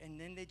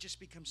then they just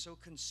become so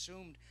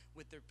consumed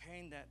with their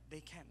pain that they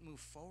can't move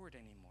forward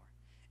anymore.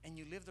 And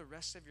you live the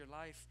rest of your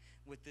life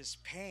with this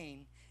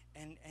pain,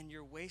 and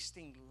you're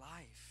wasting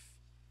life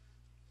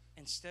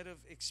instead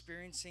of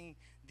experiencing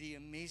the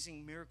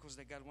amazing miracles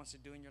that God wants to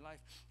do in your life.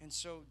 And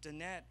so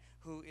Danette,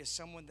 who is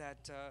someone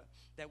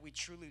that we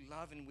truly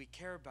love and we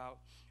care about,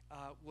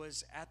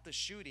 was at the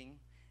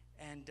shooting.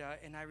 And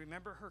I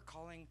remember her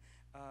calling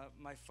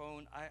my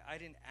phone. I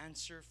didn't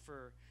answer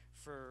for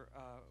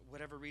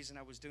whatever reason.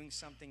 I was doing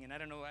something, and I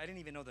don't know. I didn't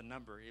even know the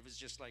number. It was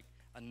just like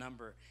a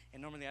number.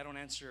 And normally I don't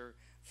answer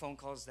phone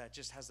calls that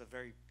just has a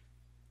very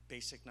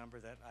basic number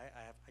that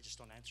I just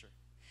don't answer.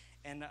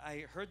 And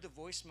I heard the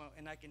voicemail,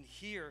 and I can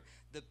hear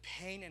the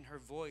pain in her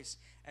voice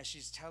as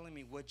she's telling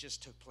me what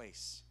just took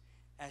place,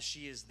 as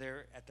she is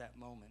there at that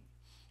moment.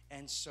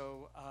 And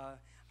so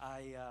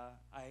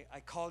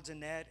I called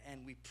Danette,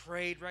 and we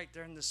prayed right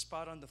there in the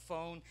spot on the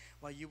phone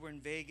while you were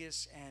in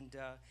Vegas,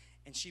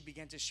 and she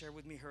began to share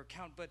with me her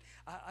account. But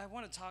I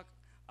want to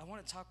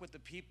talk with the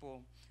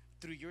people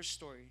through your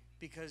story,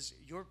 because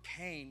your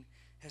pain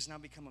has now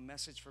become a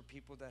message for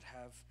people that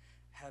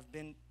have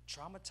been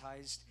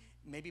traumatized,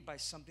 maybe by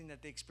something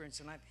that they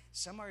experienced in life.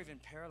 Some are even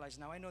paralyzed.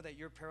 Now I know that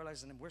you're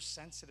paralyzed, and we're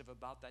sensitive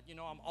about that.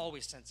 I'm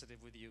always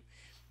sensitive with you,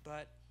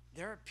 but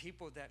there are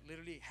people that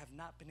literally have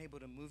not been able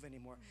to move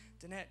anymore.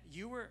 Danette,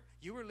 you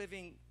were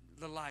living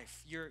the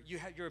life.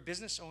 You're a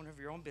business owner of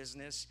your own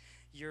business.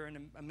 You're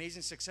an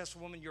amazing,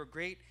 successful woman. You're a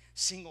great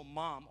single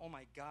mom. Oh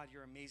my God,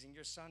 you're amazing.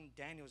 Your son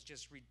Daniel is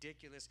just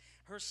ridiculous.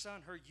 Her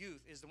son, her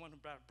youth, is the one who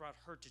brought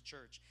her to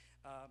church.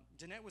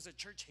 Danette was a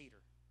church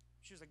hater.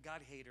 She was a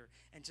God hater.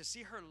 And to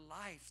see her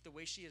life the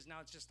way she is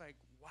now, it's just like,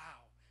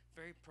 wow,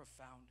 very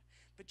profound.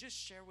 But just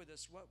share with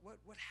us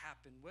what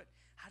happened.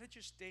 How did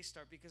your day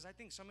start? Because I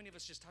think so many of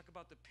us just talk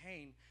about the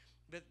pain,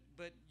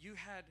 but you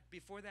had,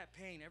 before that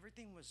pain,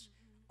 everything was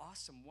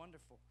awesome,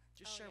 wonderful.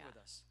 Just share with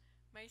us.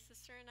 My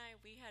sister and I,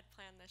 we had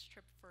planned this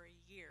trip for a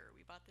year.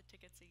 We bought the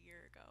tickets a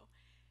year ago,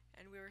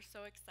 and we were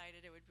so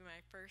excited. It would be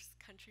my first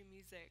country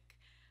music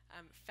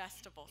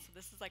festival. So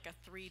this is like a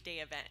 3-day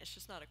event. It's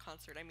just not a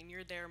concert. I mean,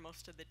 you're there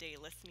most of the day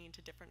listening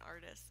to different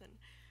artists, and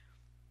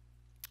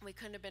we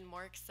couldn't have been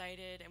more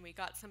excited. And we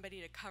got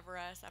somebody to cover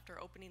us after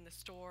opening the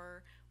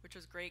store, which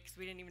was great because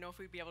we didn't even know if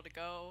we'd be able to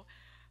go.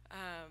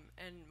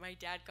 And my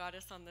dad got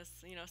us on this,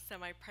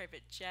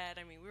 semi-private jet.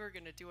 I mean, we were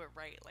going to do it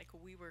right. Like,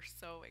 we were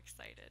so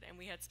excited. And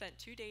we had spent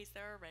 2 days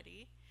there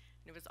already,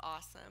 and it was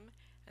awesome.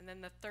 And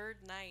then the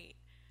third night,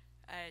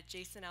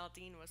 Jason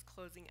Aldean was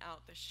closing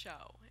out the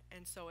show,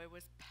 and so it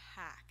was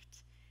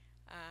packed.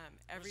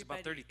 There was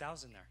about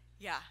 30,000 there.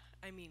 Yeah,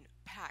 I mean,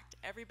 packed.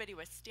 Everybody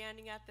was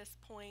standing at this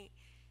point.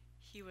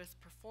 He was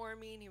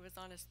performing. He was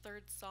on his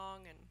third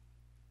song, and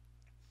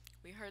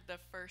we heard the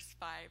first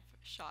 5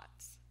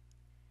 shots.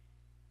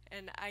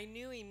 And I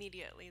knew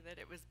immediately that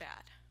it was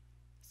bad.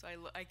 So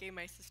I gave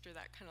my sister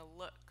that kind of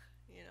look,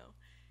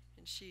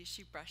 And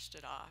she brushed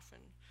it off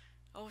and,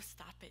 oh,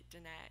 stop it,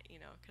 Danette, you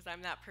know, because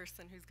I'm that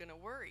person who's going to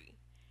worry.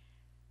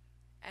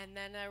 And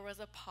then there was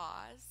a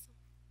pause,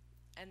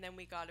 and then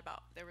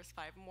there was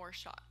 5 more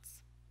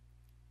shots.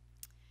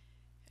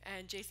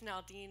 And Jason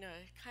Aldean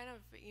kind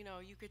of, you know,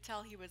 you could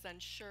tell he was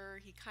unsure.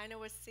 He kind of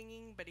was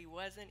singing, but he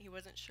wasn't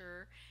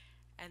sure.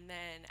 And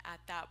then at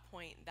that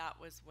point, that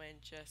was when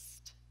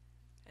just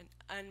an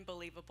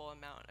unbelievable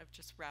amount of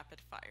just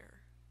rapid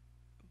fire,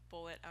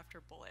 bullet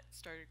after bullet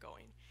started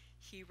going.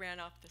 He ran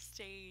off the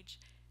stage.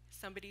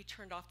 Somebody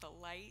turned off the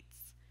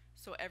lights,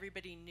 so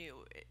everybody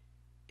knew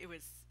it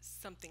was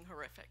something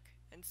horrific.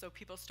 And so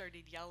people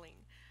started yelling,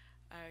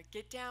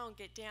 get down,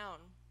 get down.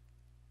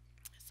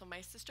 So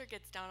my sister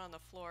gets down on the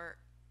floor.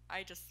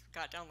 I just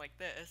got down like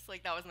this.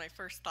 Like, that was my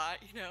first thought,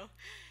 you know.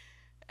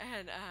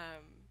 And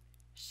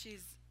she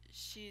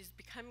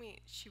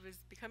was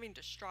becoming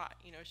distraught.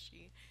 You know,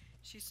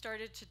 she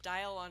started to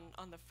dial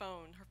on the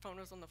phone. Her phone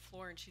was on the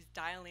floor, and she's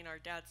dialing our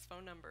dad's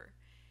phone number.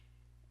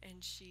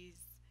 And she's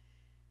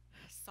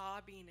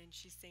sobbing, and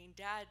she's saying,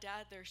 Dad,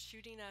 they're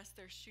shooting us.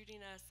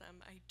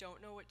 I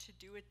don't know what to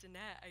do with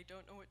Danette. I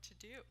don't know what to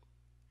do.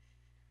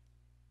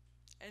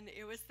 And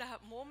it was that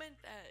moment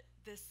that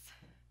this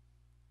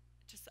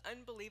just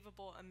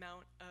unbelievable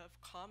amount of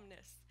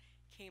calmness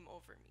came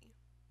over me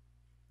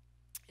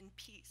and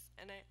peace.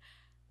 And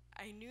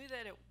I knew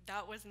that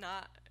that was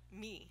not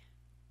me.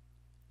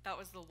 That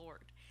was the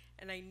Lord.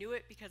 And I knew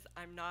it because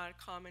I'm not a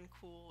common,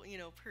 cool, you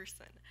know,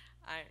 person.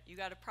 You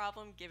got a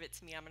problem, give it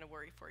to me. I'm going to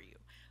worry for you.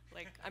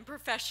 Like, I'm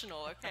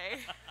professional, okay?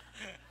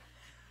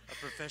 A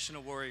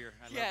professional warrior.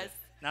 I love Yes. it.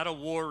 Not a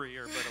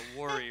warrior, but a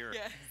warrior.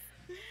 Yes.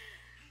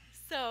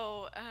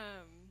 So,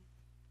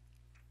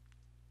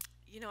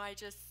 you know,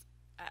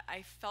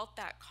 I felt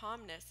that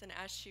calmness, and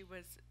as she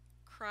was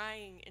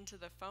crying into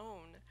the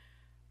phone,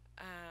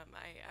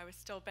 I was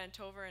still bent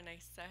over, and I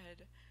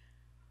said,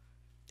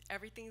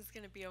 everything's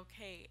going to be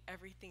okay.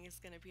 Everything is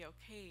going to be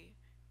okay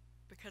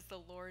because the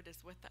Lord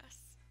is with us.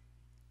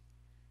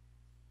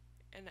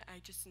 And I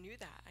just knew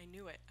that. I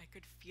knew it. I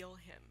could feel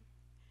him.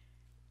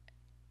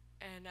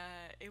 And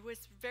it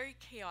was very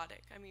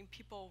chaotic. I mean,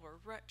 people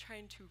were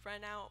trying to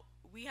run out.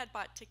 We had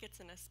bought tickets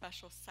in a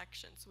special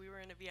section, so we were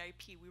in a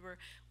VIP.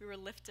 We were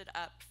lifted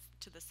up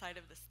to the side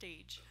of the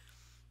stage.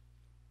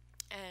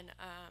 And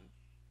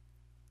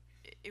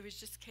it was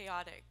just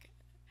chaotic.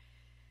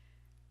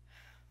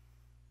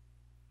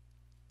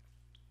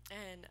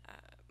 And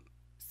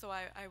so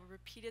I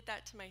repeated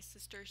that to my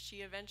sister. She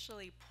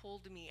eventually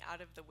pulled me out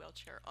of the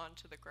wheelchair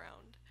onto the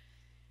ground.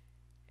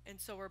 And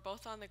so we're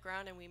both on the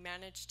ground, and we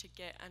managed to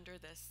get under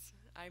this.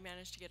 I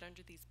managed to get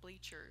under these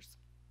bleachers.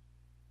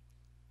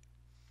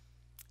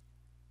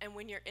 And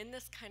when you're in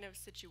this kind of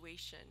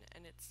situation,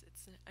 and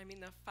I mean,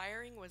 the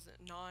firing was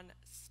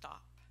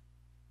non-stop.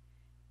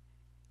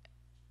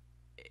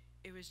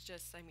 It was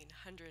just, I mean,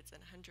 hundreds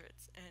and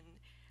hundreds. And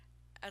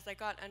as I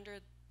got under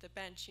the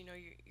bench, you know,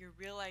 you're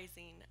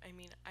realizing, I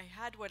mean, I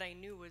had what I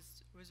knew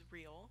was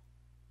real.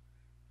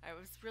 I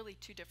was really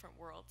 2 different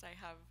worlds. I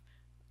have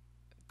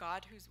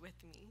God who's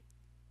with me,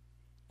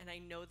 and I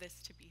know this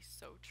to be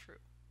so true.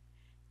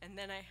 And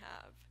then I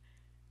have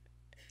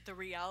the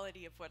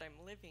reality of what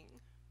I'm living,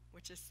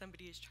 which is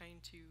somebody is trying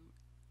to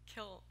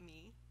kill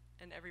me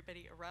and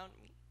everybody around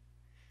me.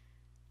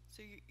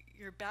 So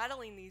you're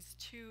battling these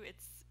 2.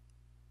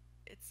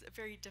 It's a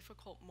very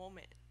difficult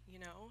moment, you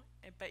know,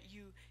 but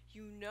you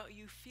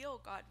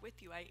feel God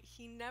with you.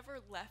 He never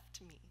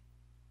left me.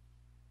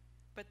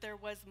 But there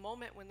was a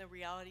moment when the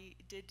reality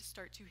did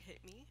start to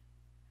hit me,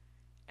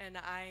 and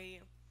I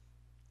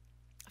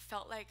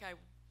felt like I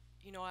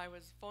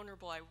was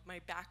vulnerable. My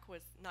back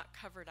was not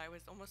covered. I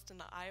was almost in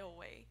the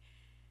aisleway.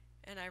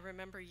 And I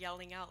remember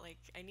yelling out, like,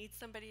 I need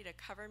somebody to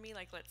cover me.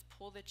 Like, let's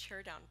pull the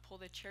chairs down,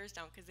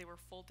 because they were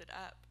folded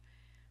up.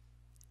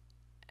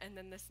 And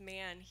then this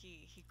man,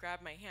 he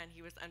grabbed my hand.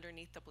 He was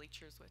underneath the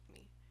bleachers with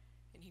me.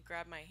 And he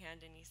grabbed my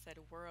hand and he said,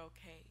 we're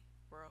okay.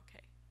 We're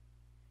okay.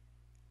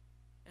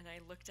 And I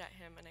looked at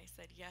him and I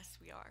said, yes,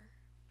 we are,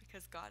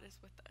 because God is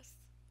with us.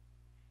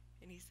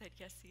 And he said,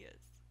 yes, he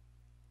is.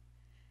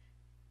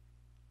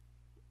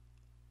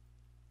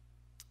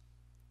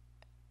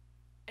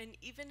 And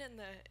even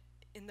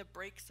in the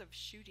breaks of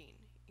shooting,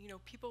 you know,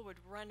 people would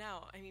run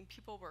out. I mean,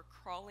 people were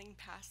crawling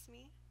past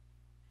me.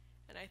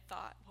 And I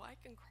thought, well, I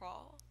can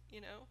crawl,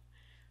 you know.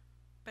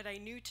 But I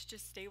knew to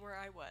just stay where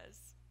I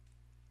was.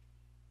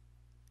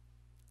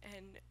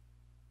 And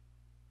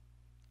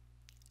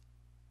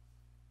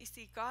you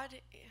see, God,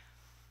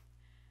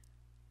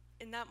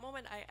 in that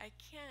moment,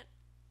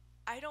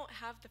 I don't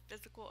have the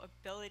physical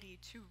ability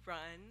to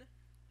run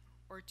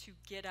or to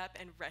get up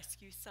and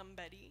rescue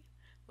somebody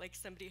like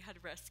somebody had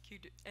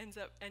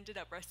ended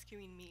up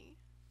rescuing me.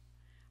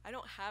 I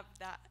don't have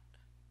that.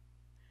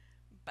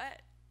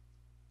 But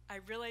I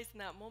realized in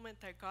that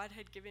moment that God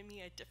had given me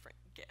a different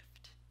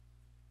gift.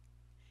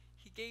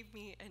 He gave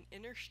me an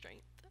inner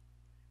strength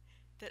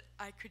that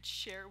I could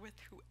share with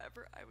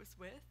whoever I was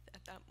with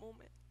at that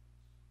moment.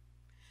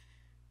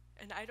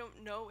 And I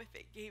don't know if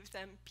it gave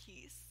them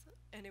peace,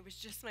 and it was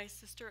just my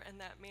sister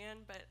and that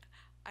man, but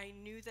I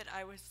knew that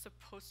I was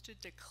supposed to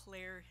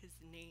declare his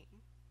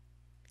name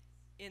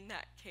in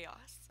that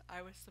chaos.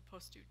 I was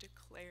supposed to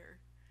declare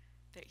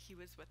that he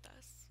was with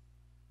us.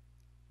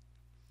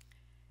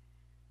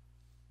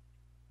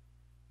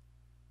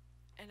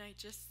 And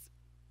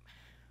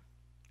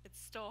it's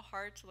still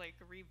hard to like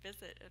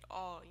revisit it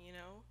all, you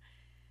know?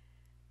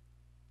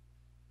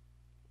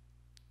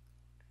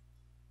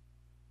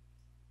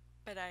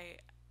 But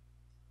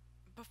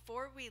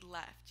before we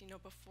left, you know,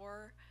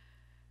 before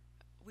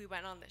we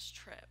went on this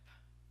trip,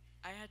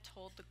 I had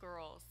told the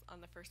girls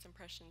on the First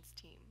Impressions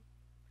team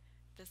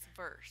this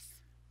verse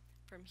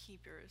from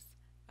Hebrews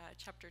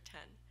chapter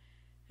 10.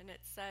 And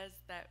it says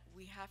that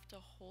we have to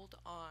hold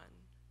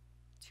on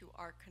to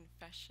our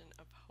confession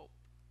of hope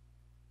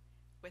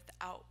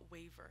without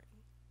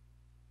wavering.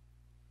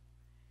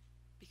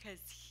 Because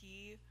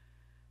he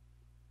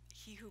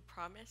who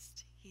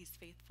promised, he's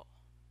faithful.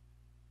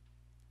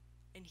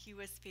 And he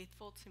was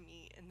faithful to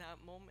me in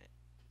that moment.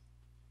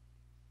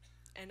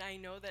 And I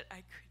know that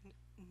I could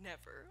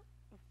never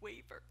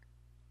waver.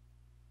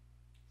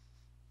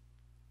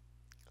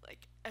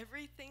 Like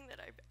everything that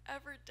I've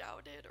ever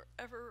doubted or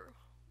ever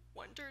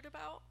wondered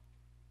about,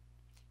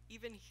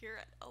 even here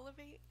at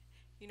Elevate,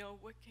 you know,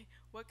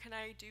 what can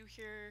I do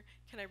here?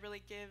 Can I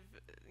really give,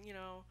 you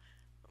know,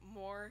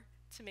 more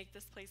to make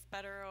this place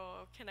better?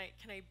 Or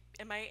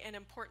am I an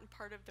important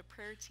part of the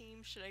prayer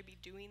team? Should I be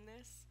doing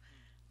this?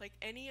 Like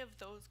any of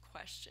those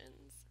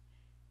questions,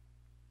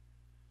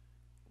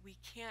 we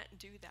can't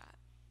do that.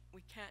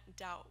 We can't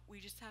doubt.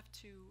 We just have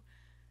to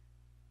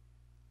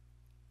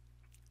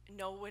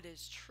know what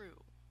is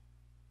true.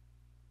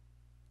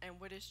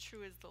 And what is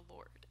true is the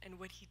Lord and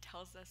what he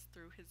tells us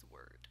through his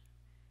word.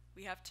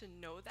 We have to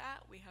know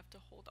that. We have to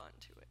hold on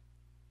to it.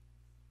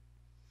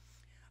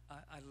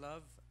 I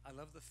love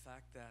the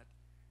fact that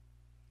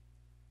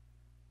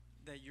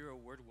you're a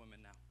word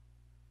woman now,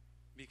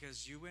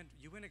 because you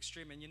went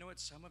extreme. And you know what?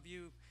 Some of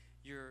you,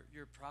 you're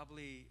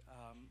probably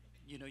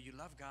you know, you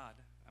love God.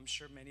 I'm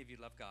sure many of you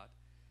love God.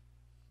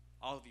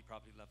 All of you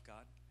probably love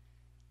God.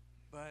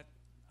 But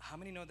how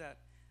many know that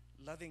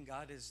loving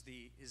God is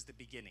the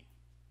beginning?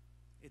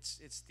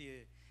 It's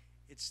the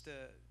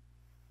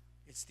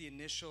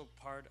initial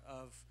part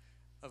of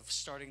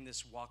starting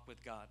this walk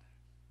with God.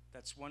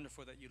 That's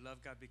wonderful that you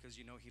love God because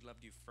you know he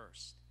loved you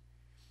first.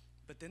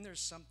 But then there's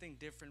something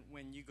different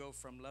when you go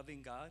from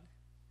loving God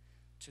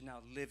to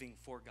now living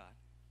for God.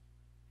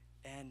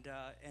 And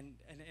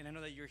I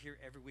know that you're here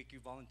every week. You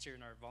volunteer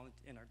in our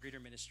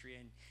greeter ministry,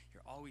 and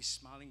you're always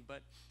smiling.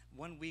 But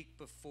 1 week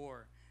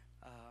before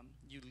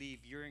you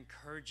leave, you're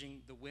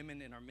encouraging the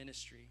women in our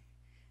ministry,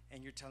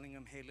 and you're telling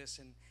them, "Hey,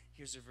 listen.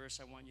 Here's a verse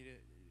I want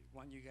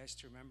you guys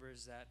to remember: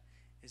 is that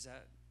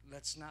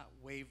let's not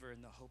waver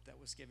in the hope that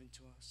was given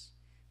to us,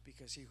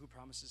 because he who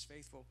promises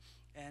faithful."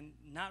 And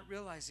not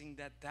realizing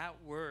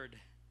that word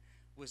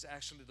was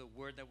actually the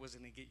word that was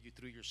going to get you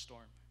through your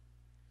storm,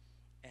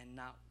 and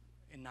not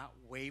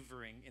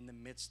wavering in the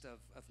midst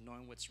of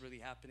knowing what's really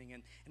happening.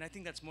 And I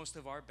think that's most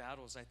of our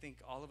battles. I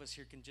think all of us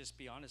here can just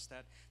be honest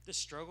that the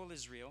struggle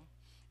is real,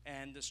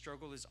 and the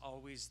struggle is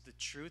always the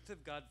truth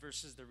of God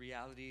versus the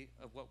reality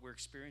of what we're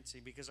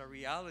experiencing, because our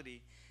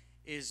reality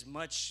is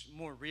much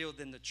more real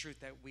than the truth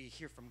that we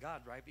hear from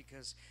God, right?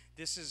 Because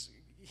this is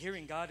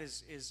hearing God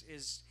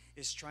is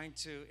trying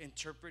to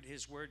interpret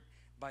his word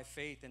by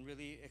faith and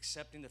really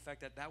accepting the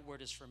fact that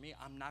word is for me.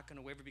 I'm not going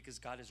to waver because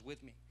God is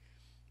with me.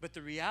 But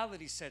the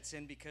reality sets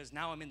in because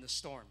now I'm in the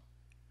storm.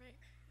 Right.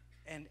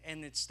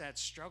 And it's that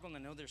struggle. And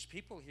I know there's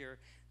people here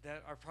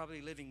that are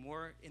probably living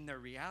more in their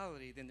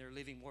reality than they're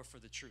living more for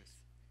the truth.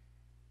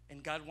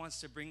 And God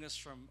wants to bring us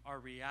from our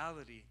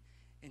reality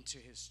into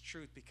his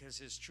truth, because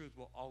his truth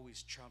will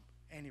always trump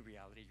any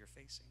reality you're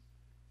facing.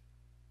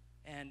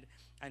 And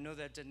I know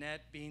that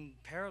Danette, being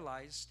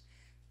paralyzed,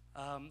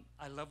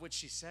 I love what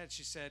she said.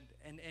 She said,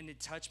 and it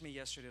touched me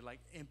yesterday,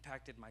 like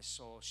impacted my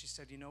soul. She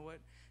said, "You know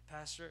what,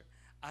 Pastor?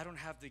 I don't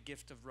have the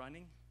gift of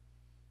running,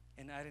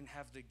 and I didn't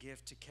have the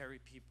gift to carry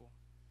people.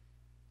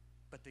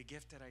 But the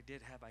gift that I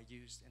did have, I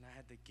used, and I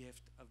had the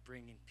gift of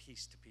bringing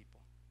peace to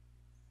people."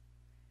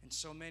 And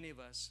so many of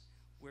us,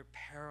 we're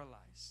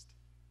paralyzed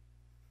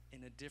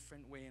in a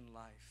different way in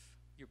life.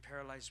 You're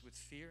paralyzed with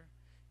fear.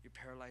 You're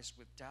paralyzed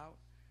with doubt.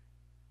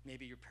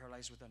 Maybe you're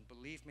paralyzed with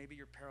unbelief. Maybe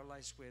you're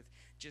paralyzed with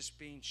just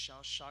being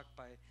shell-shocked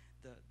by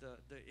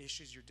the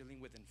issues you're dealing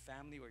with in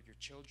family or your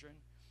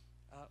children.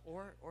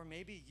 Or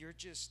maybe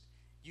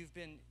you've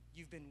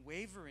been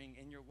wavering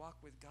in your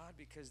walk with God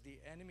because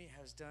the enemy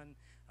has done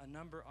a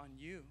number on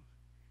you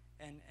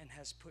and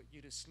has put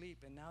you to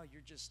sleep, and now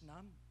you're just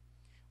numb.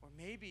 Or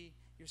maybe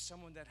you're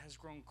someone that has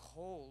grown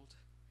cold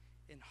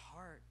in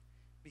heart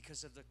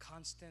because of the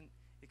constant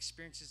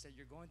experiences that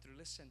you're going through.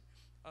 Listen,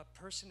 a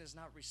person is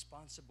not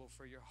responsible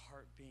for your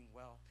heart being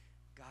well.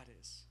 God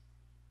is.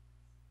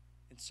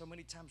 And so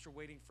many times we're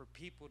waiting for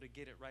people to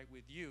get it right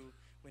with you,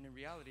 when in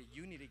reality,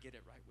 you need to get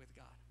it right with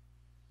God.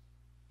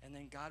 And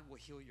then God will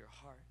heal your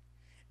heart.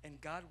 And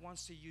God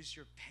wants to use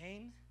your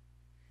pain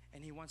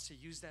and he wants to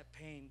use that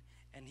pain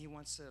and he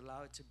wants to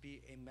allow it to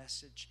be a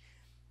message.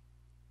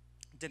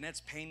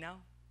 Danette's pain now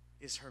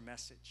is her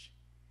message,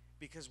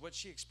 because what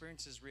she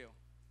experienced is real.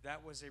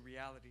 That was a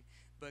reality.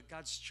 But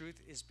God's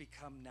truth is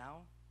become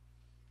now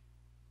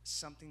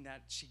something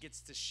that she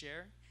gets to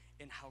share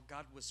in how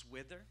God was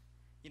with her.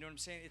 You know what I'm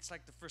saying? It's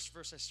like the first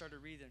verse I started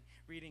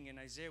reading in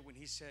Isaiah when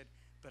he said,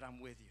 "But I'm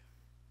with you."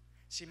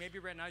 See, maybe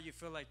right now you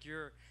feel like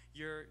you're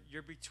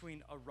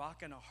between a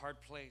rock and a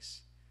hard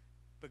place.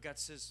 But God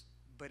says,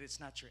 "But it's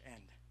not your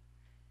end."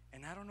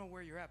 And I don't know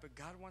where you're at, but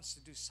God wants to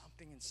do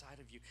something inside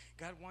of you.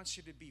 God wants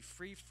you to be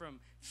free from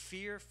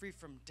fear, free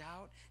from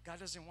doubt. God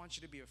doesn't want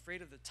you to be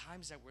afraid of the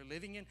times that we're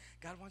living in.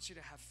 God wants you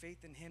to have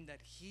faith in him, that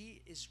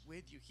he is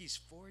with you. He's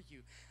for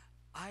you.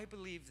 I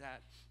believe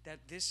that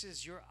this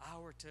is your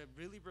hour to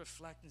really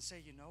reflect and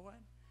say, you know what?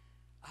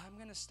 I'm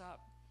going to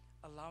stop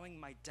allowing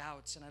my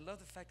doubts. And I love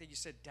the fact that you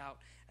said doubt.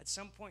 At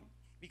some point,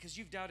 because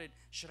you've doubted,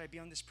 should I be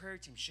on this prayer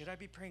team? Should I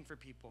be praying for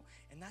people?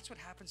 And that's what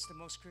happens to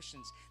most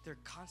Christians. They're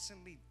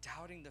constantly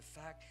doubting the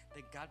fact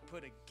that God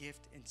put a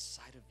gift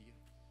inside of you.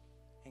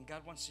 And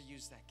God wants to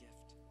use that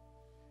gift.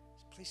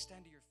 So please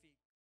stand to your feet.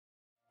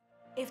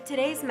 If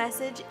today's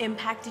message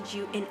impacted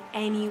you in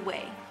any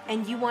way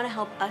and you want to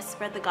help us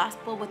spread the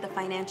gospel with a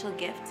financial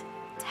gift,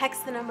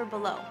 text the number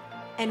below.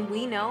 And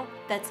we know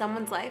that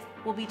someone's life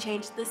will be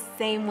changed the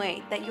same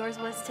way that yours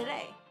was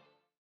today.